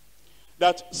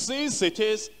 that since it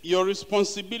is your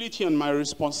responsibility and my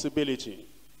responsibility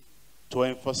to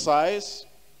emphasize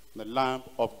the Lamb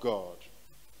of God,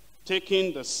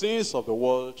 taking the sins of the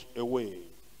world away,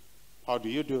 how do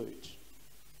you do it?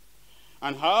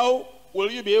 And how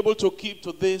will you be able to keep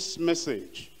to this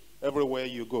message everywhere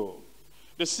you go?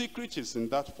 The secret is in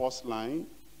that first line.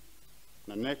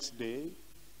 The next day,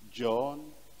 John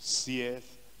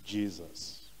seeth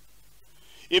Jesus.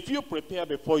 If you prepare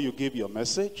before you give your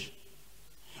message,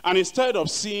 and instead of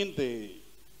seeing the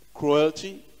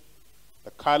cruelty,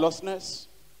 the carelessness,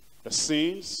 the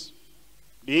sins,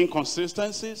 the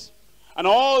inconsistencies, and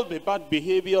all the bad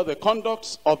behavior, the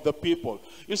conducts of the people,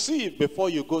 you see, before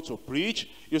you go to preach,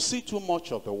 you see too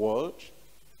much of the world,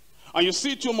 and you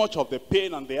see too much of the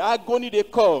pain and the agony they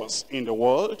cause in the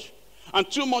world, and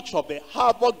too much of the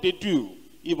havoc they do,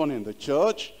 even in the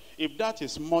church. If that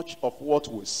is much of what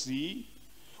we see,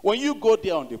 when you go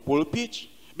there on the pulpit,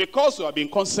 Because you have been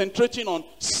concentrating on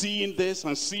seeing this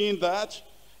and seeing that,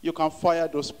 you can fire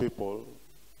those people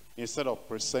instead of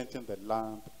presenting the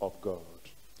Lamb of God.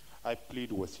 I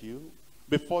plead with you,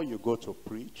 before you go to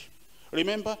preach,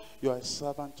 remember you are a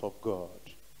servant of God.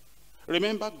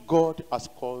 Remember God has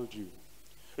called you.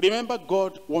 Remember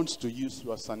God wants to use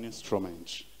you as an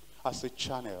instrument, as a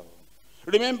channel.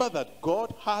 Remember that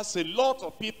God has a lot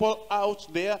of people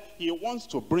out there he wants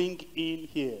to bring in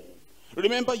here.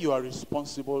 Remember you are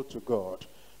responsible to God.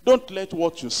 Don't let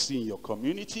what you see in your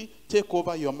community take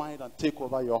over your mind and take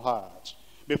over your heart.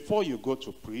 Before you go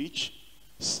to preach,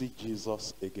 see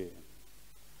Jesus again.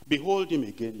 Behold him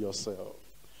again yourself.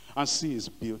 And see his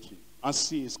beauty. And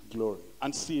see his glory.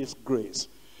 And see his grace.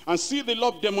 And see the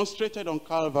love demonstrated on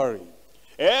Calvary.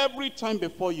 Every time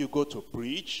before you go to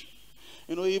preach,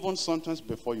 you know, even sometimes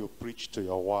before you preach to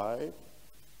your wife,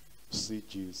 see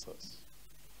Jesus.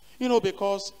 You know,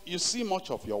 because you see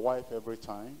much of your wife every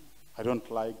time. I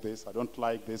don't like this, I don't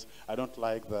like this, I don't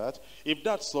like that. If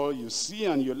that's all you see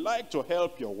and you like to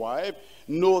help your wife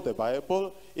know the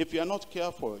Bible, if you're not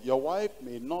careful, your wife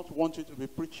may not want you to be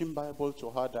preaching Bible to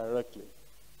her directly.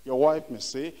 Your wife may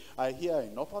say, I hear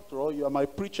enough. After all, you are my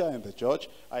preacher in the church.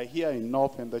 I hear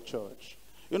enough in the church.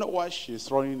 You know why she's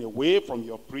running away from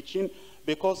your preaching?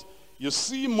 Because you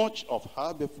see much of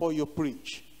her before you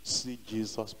preach. See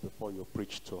Jesus before you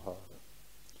preach to her.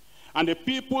 And the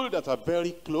people that are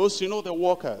very close, you know, the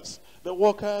workers. The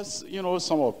workers, you know,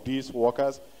 some of these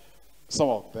workers, some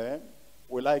of them,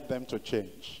 we like them to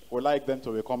change. We like them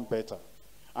to become better.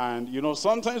 And, you know,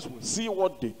 sometimes we see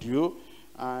what they do,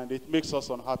 and it makes us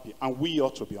unhappy. And we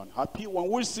ought to be unhappy when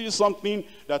we see something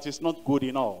that is not good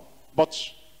enough. But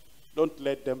don't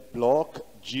let them block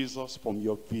Jesus from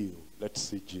your view. Let's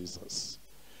see Jesus.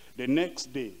 The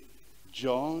next day,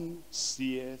 John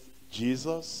seeth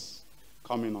Jesus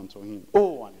coming unto him.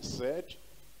 Oh, and he said,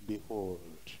 behold.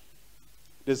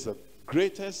 This is the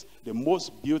greatest, the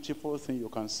most beautiful thing you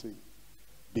can see.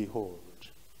 Behold.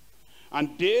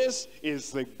 And this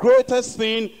is the greatest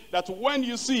thing that when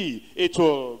you see, it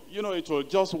will, you know, it will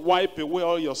just wipe away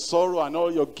all your sorrow and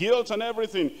all your guilt and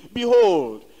everything.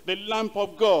 Behold, the Lamb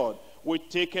of God, which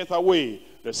taketh away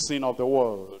the sin of the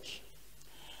world.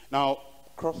 Now,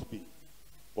 Crosby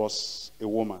was a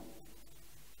woman.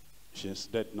 She's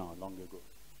dead now, long ago.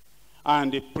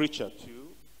 And a preacher too,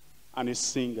 and a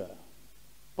singer.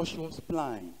 But she was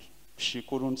blind. She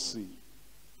couldn't see.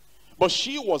 But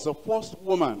she was the first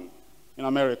woman in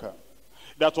America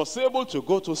that was able to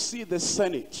go to see the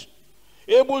Senate,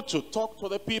 able to talk to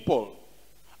the people,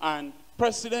 and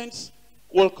presidents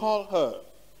will call her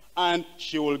and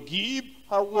she will give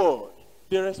her word.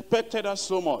 They respected her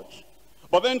so much.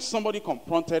 But then somebody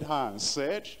confronted her and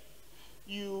said,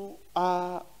 you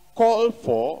are called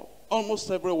for almost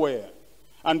everywhere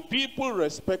and people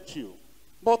respect you,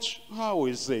 but how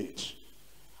is it?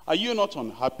 Are you not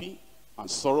unhappy and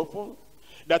sorrowful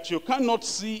that you cannot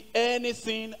see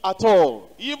anything at all,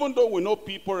 even though we know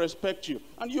people respect you,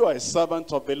 and you are a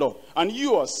servant of the Lord, and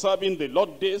you are serving the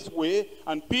Lord this way,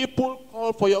 and people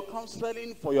call for your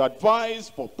counseling, for your advice,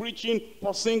 for preaching,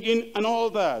 for singing, and all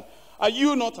that? Are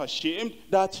you not ashamed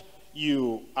that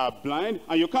you are blind,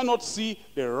 and you cannot see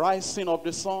the rising of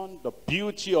the sun, the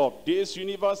beauty of this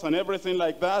universe, and everything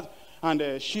like that?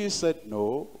 And she said,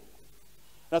 no,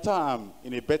 that I am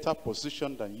in a better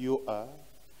position than you are.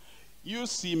 You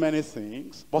see many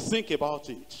things, but think about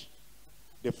it.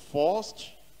 The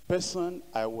first person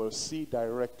I will see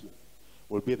directly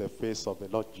will be the face of the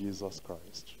Lord Jesus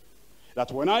Christ.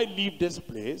 That when I leave this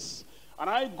place,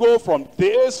 and I go from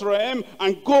this realm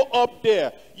and go up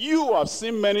there, you have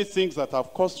seen many things that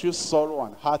have caused you sorrow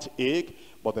and heartache,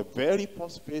 but the very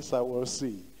first face I will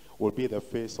see will be the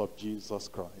face of Jesus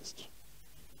Christ.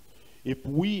 If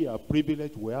we are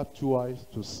privileged, we have two eyes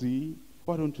to see.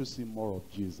 Why don't you see more of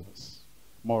Jesus?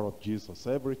 More of Jesus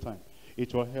every time.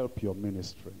 It will help your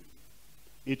ministry.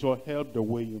 It will help the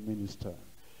way you minister.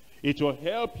 It will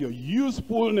help your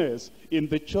usefulness in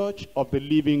the church of the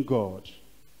living God.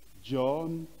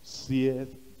 John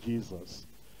seeth Jesus.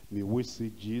 May we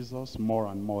see Jesus more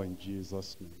and more in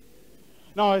Jesus' name.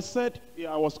 Now I said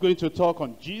I was going to talk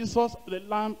on Jesus, the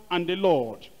Lamb, and the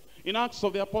Lord. In Acts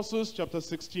of the Apostles chapter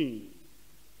 16.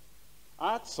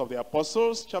 Acts of the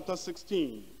Apostles chapter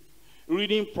 16.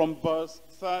 Reading from verse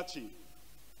 30.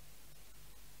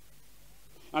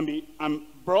 And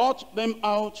brought them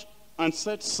out and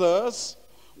said, sirs,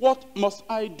 what must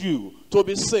I do to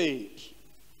be saved?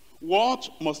 What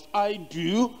must I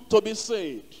do to be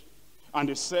saved? And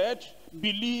they said,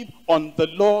 believe on the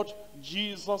Lord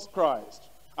Jesus Christ,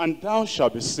 and thou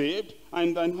shalt be saved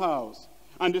and thine house.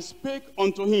 And they spake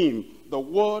unto him the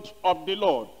word of the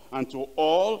Lord, and to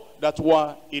all that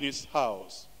were in his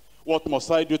house. What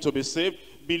must I do to be saved?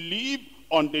 Believe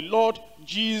on the Lord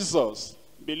Jesus.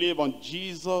 Believe on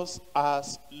Jesus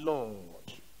as Lord.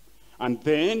 And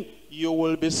then you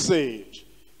will be saved.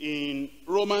 In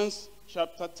Romans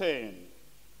chapter 10,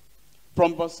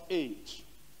 from verse 8.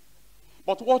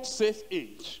 But what saith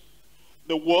it?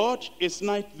 The word is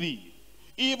nigh thee,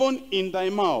 even in thy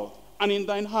mouth and in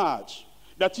thine heart.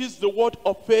 That is the word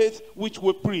of faith which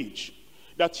we preach.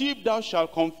 That if thou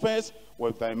shalt confess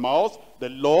with thy mouth the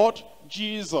Lord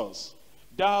Jesus,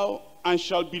 thou and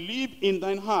shalt believe in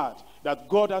thine heart that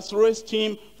God has raised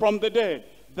him from the dead,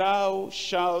 thou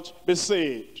shalt be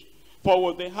saved. For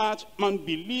with the heart man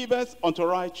believeth unto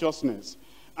righteousness,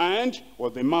 and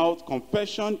with the mouth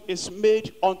confession is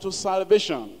made unto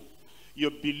salvation. You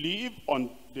believe on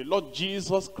the Lord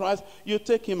Jesus Christ, you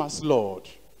take him as Lord.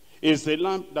 He is the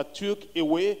Lamb that took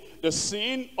away the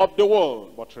sin of the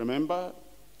world. But remember,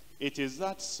 it is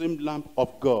that same Lamb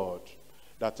of God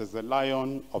that is the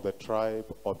Lion of the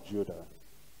tribe of Judah.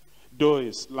 Though he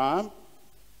is Lamb,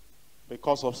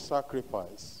 because of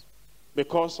sacrifice,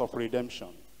 because of redemption,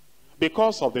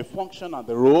 because of the function and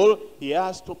the role he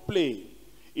has to play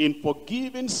in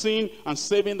forgiving sin and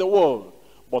saving the world.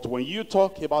 But when you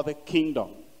talk about the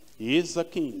kingdom, he is the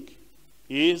king,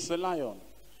 he is the Lion,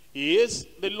 he is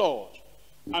the Lord.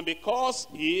 And because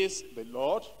he is the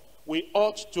Lord, we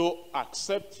ought to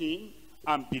accept him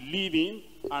and believe him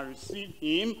and receive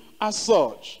him as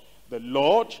such. The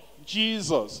Lord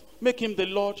Jesus. Make him the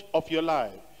Lord of your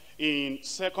life. In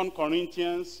 2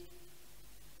 Corinthians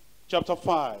chapter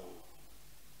 5,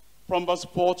 from verse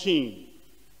 14.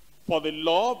 For the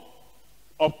love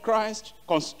of Christ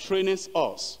constraineth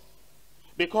us,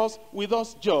 because we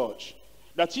thus judge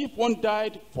that if one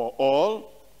died for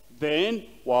all, then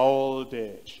we're all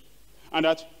dead. And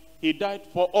that he died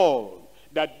for all,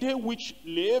 that they which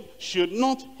live should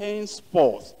not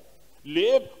henceforth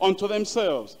live unto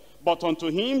themselves, but unto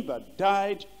him that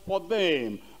died for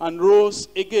them and rose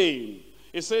again.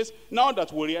 It says, now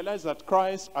that we realize that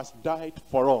Christ has died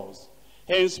for us,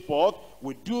 henceforth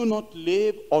we do not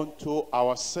live unto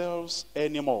ourselves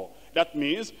anymore. That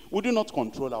means we do not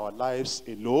control our lives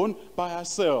alone by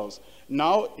ourselves.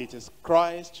 Now it is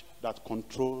Christ that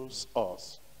controls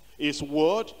us. His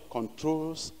word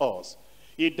controls us.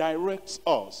 He directs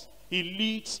us. He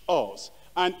leads us.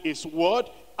 And his word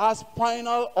has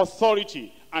final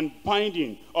authority and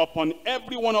binding upon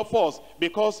every one of us,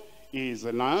 because he is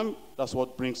the Lamb. That's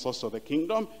what brings us to the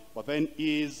kingdom. But then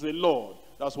he is the Lord.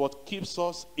 That's what keeps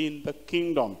us in the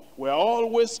kingdom. We're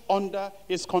always under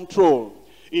his control.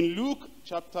 In Luke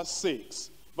chapter 6,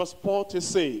 verse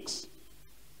 46.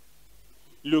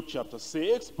 Luke chapter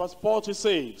 6, verse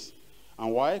 46.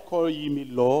 And why call ye me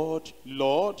Lord,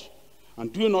 Lord,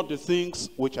 and do not the things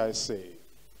which I say?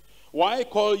 Why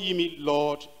call ye me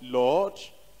Lord, Lord,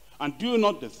 and do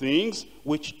not the things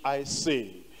which I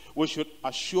say? We should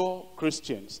assure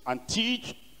Christians and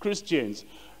teach Christians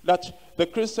that the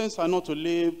Christians are not to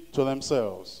live to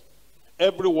themselves.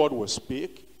 Every word we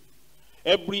speak,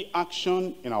 every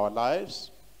action in our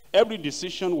lives, every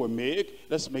decision we make,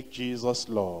 let's make Jesus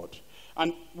Lord.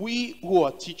 And we who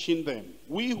are teaching them,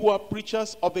 we who are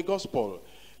preachers of the gospel,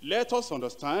 let us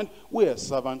understand we are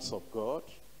servants of God.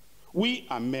 We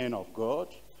are men of God.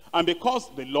 And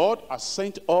because the Lord has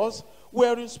sent us, we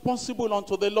are responsible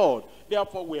unto the Lord.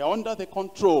 Therefore, we are under the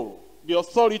control, the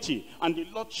authority, and the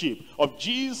lordship of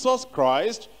Jesus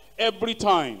Christ every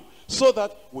time, so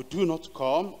that we do not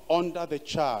come under the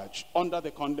charge, under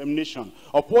the condemnation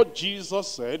of what Jesus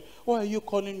said. Why are you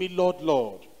calling me Lord,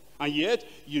 Lord? And yet,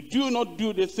 you do not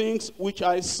do the things which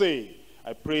I say.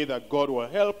 I pray that God will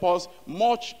help us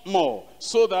much more,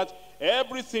 so that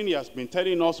everything he has been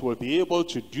telling us will be able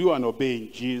to do and obey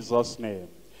in Jesus' name.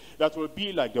 That will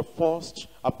be like the first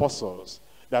apostles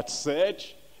that said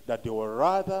that they will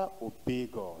rather obey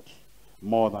God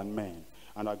more than men.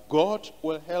 And that God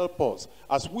will help us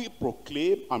as we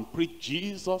proclaim and preach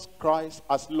Jesus Christ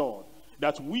as Lord,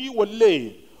 that we will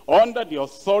live under the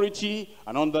authority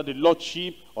and under the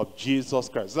lordship of Jesus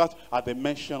Christ. That at the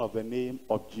mention of the name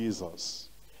of Jesus,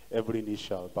 every knee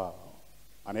shall bow,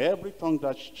 and every tongue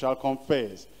that shall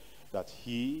confess that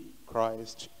he,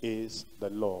 Christ, is the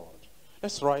Lord.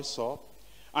 Let's rise up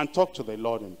and talk to the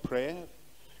Lord in prayer,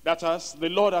 that as the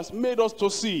Lord has made us to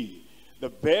see the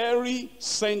very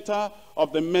center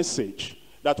of the message,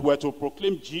 that we're to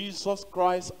proclaim Jesus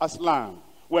Christ as Lamb,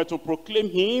 we're to proclaim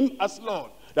him as Lord,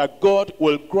 that God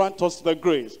will grant us the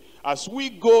grace as we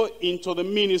go into the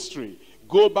ministry,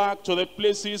 go back to the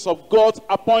places of God's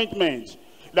appointment,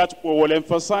 that we will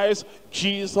emphasize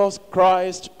Jesus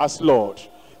Christ as Lord,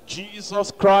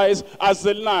 Jesus Christ as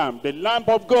the Lamb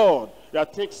of God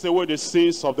that takes away the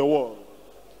sins of the world.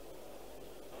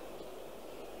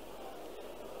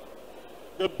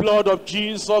 The blood of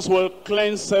Jesus will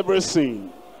cleanse every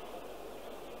sin.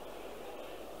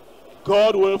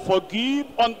 God will forgive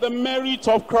on the merit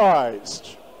of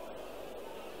Christ.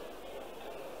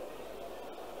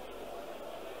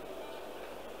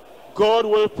 God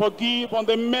will forgive on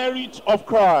the merit of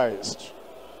Christ.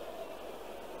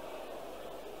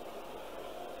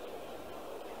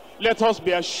 Let us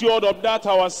be assured of that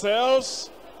ourselves.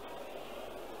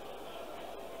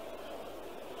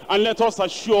 And let us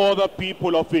assure the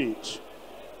people of it.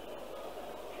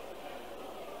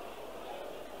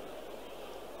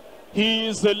 He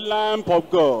is the Lamb of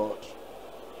God.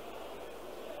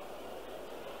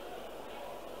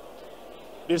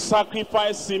 The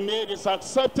sacrifice he made is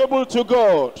acceptable to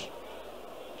God.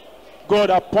 God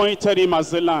appointed him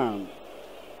as the Lamb.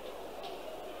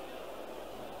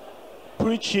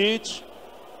 Preach it.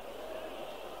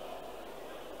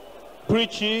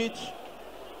 Preach it.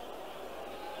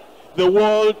 The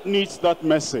world needs that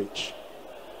message.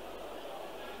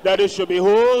 That it should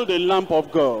behold the Lamb of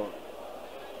God.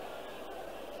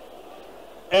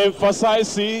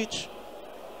 Emphasize it.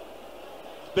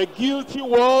 The guilty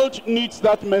world needs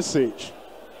that message.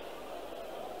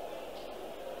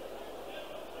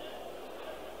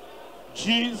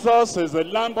 Jesus is the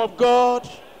Lamb of God.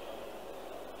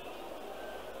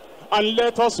 And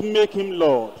let us make him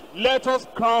Lord. Let us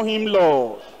crown him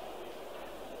Lord.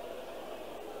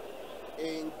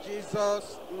 In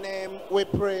Jesus' name we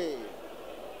pray.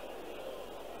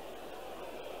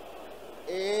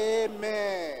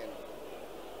 Amen.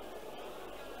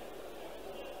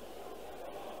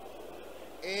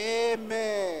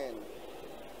 Amen.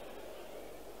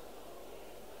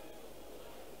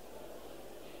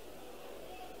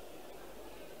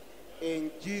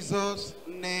 In Jesus'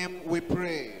 name we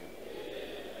pray.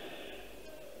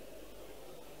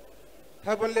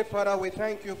 Heavenly Father, we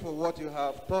thank you for what you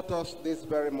have taught us this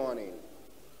very morning.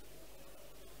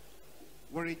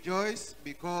 We rejoice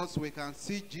because we can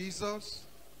see Jesus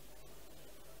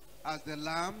as the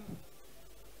Lamb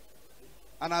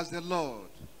and as the Lord.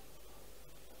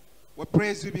 We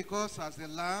praise you because as the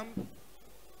Lamb,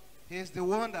 he is the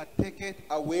one that taketh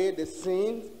away the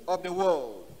sins of the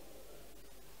world.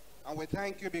 And we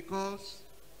thank you because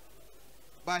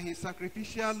by his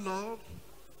sacrificial love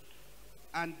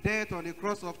and death on the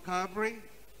cross of Calvary,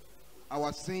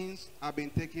 our sins have been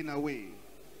taken away.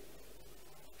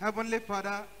 Heavenly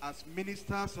Father, as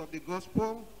ministers of the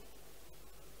gospel,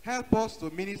 help us to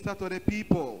minister to the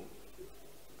people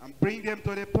and bring them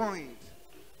to the point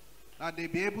that they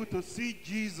be able to see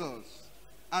Jesus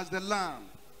as the Lamb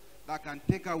that can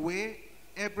take away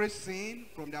every sin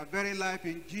from their very life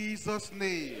in Jesus'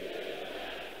 name.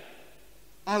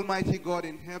 Almighty God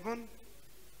in heaven,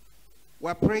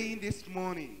 we're praying this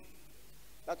morning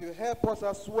that you help us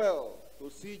as well to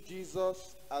see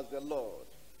Jesus as the Lord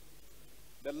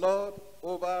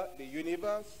over the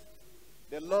universe,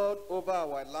 the Lord over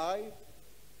our life,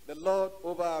 the Lord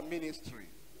over our ministry.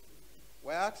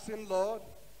 We're asking, Lord,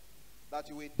 that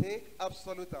you will take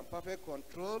absolute and perfect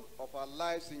control of our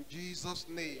lives in Jesus'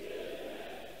 name.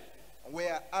 And we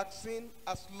are asking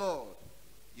as Lord,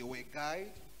 you will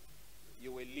guide,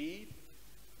 you will lead,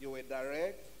 you will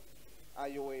direct,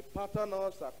 and you will pattern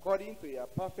us according to your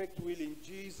perfect will in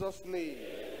Jesus' name.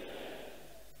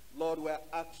 Lord, we are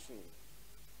asking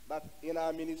that in our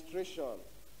administration,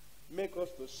 make us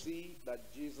to see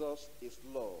that Jesus is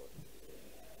Lord.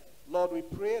 Lord, we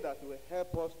pray that you will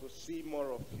help us to see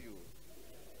more of you.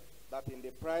 That in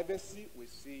the privacy we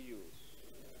see you.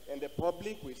 In the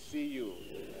public we see you.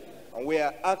 And we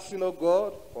are asking, oh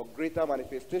God, for greater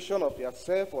manifestation of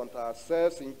yourself unto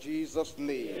ourselves in Jesus'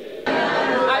 name.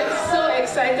 I'm so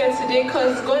excited today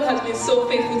because God has been so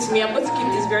faithful to me. I'm going to keep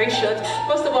this very short.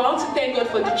 First of all, I want to thank God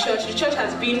for the church. The church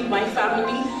has been my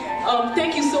family.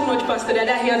 Thank you so much, Pastor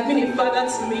Dada. He has been a father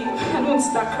to me. I don't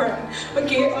start crying.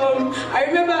 Okay, I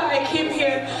remember I came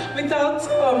here without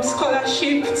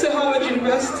scholarship to Howard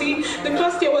University. The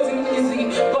first year wasn't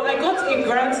easy, but I got a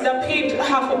grant that paid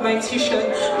half of my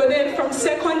tuition. But then from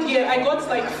second year, I got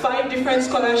like 5 different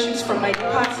scholarships from my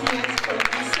department, from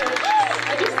research.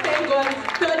 I just thank God.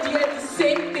 Third year, the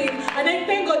same thing. And I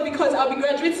thank God because I'll be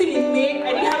graduating in May.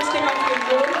 I didn't have to take out a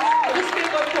loan. I just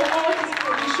thank God for all these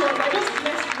provisions. I just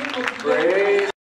bless you. Great.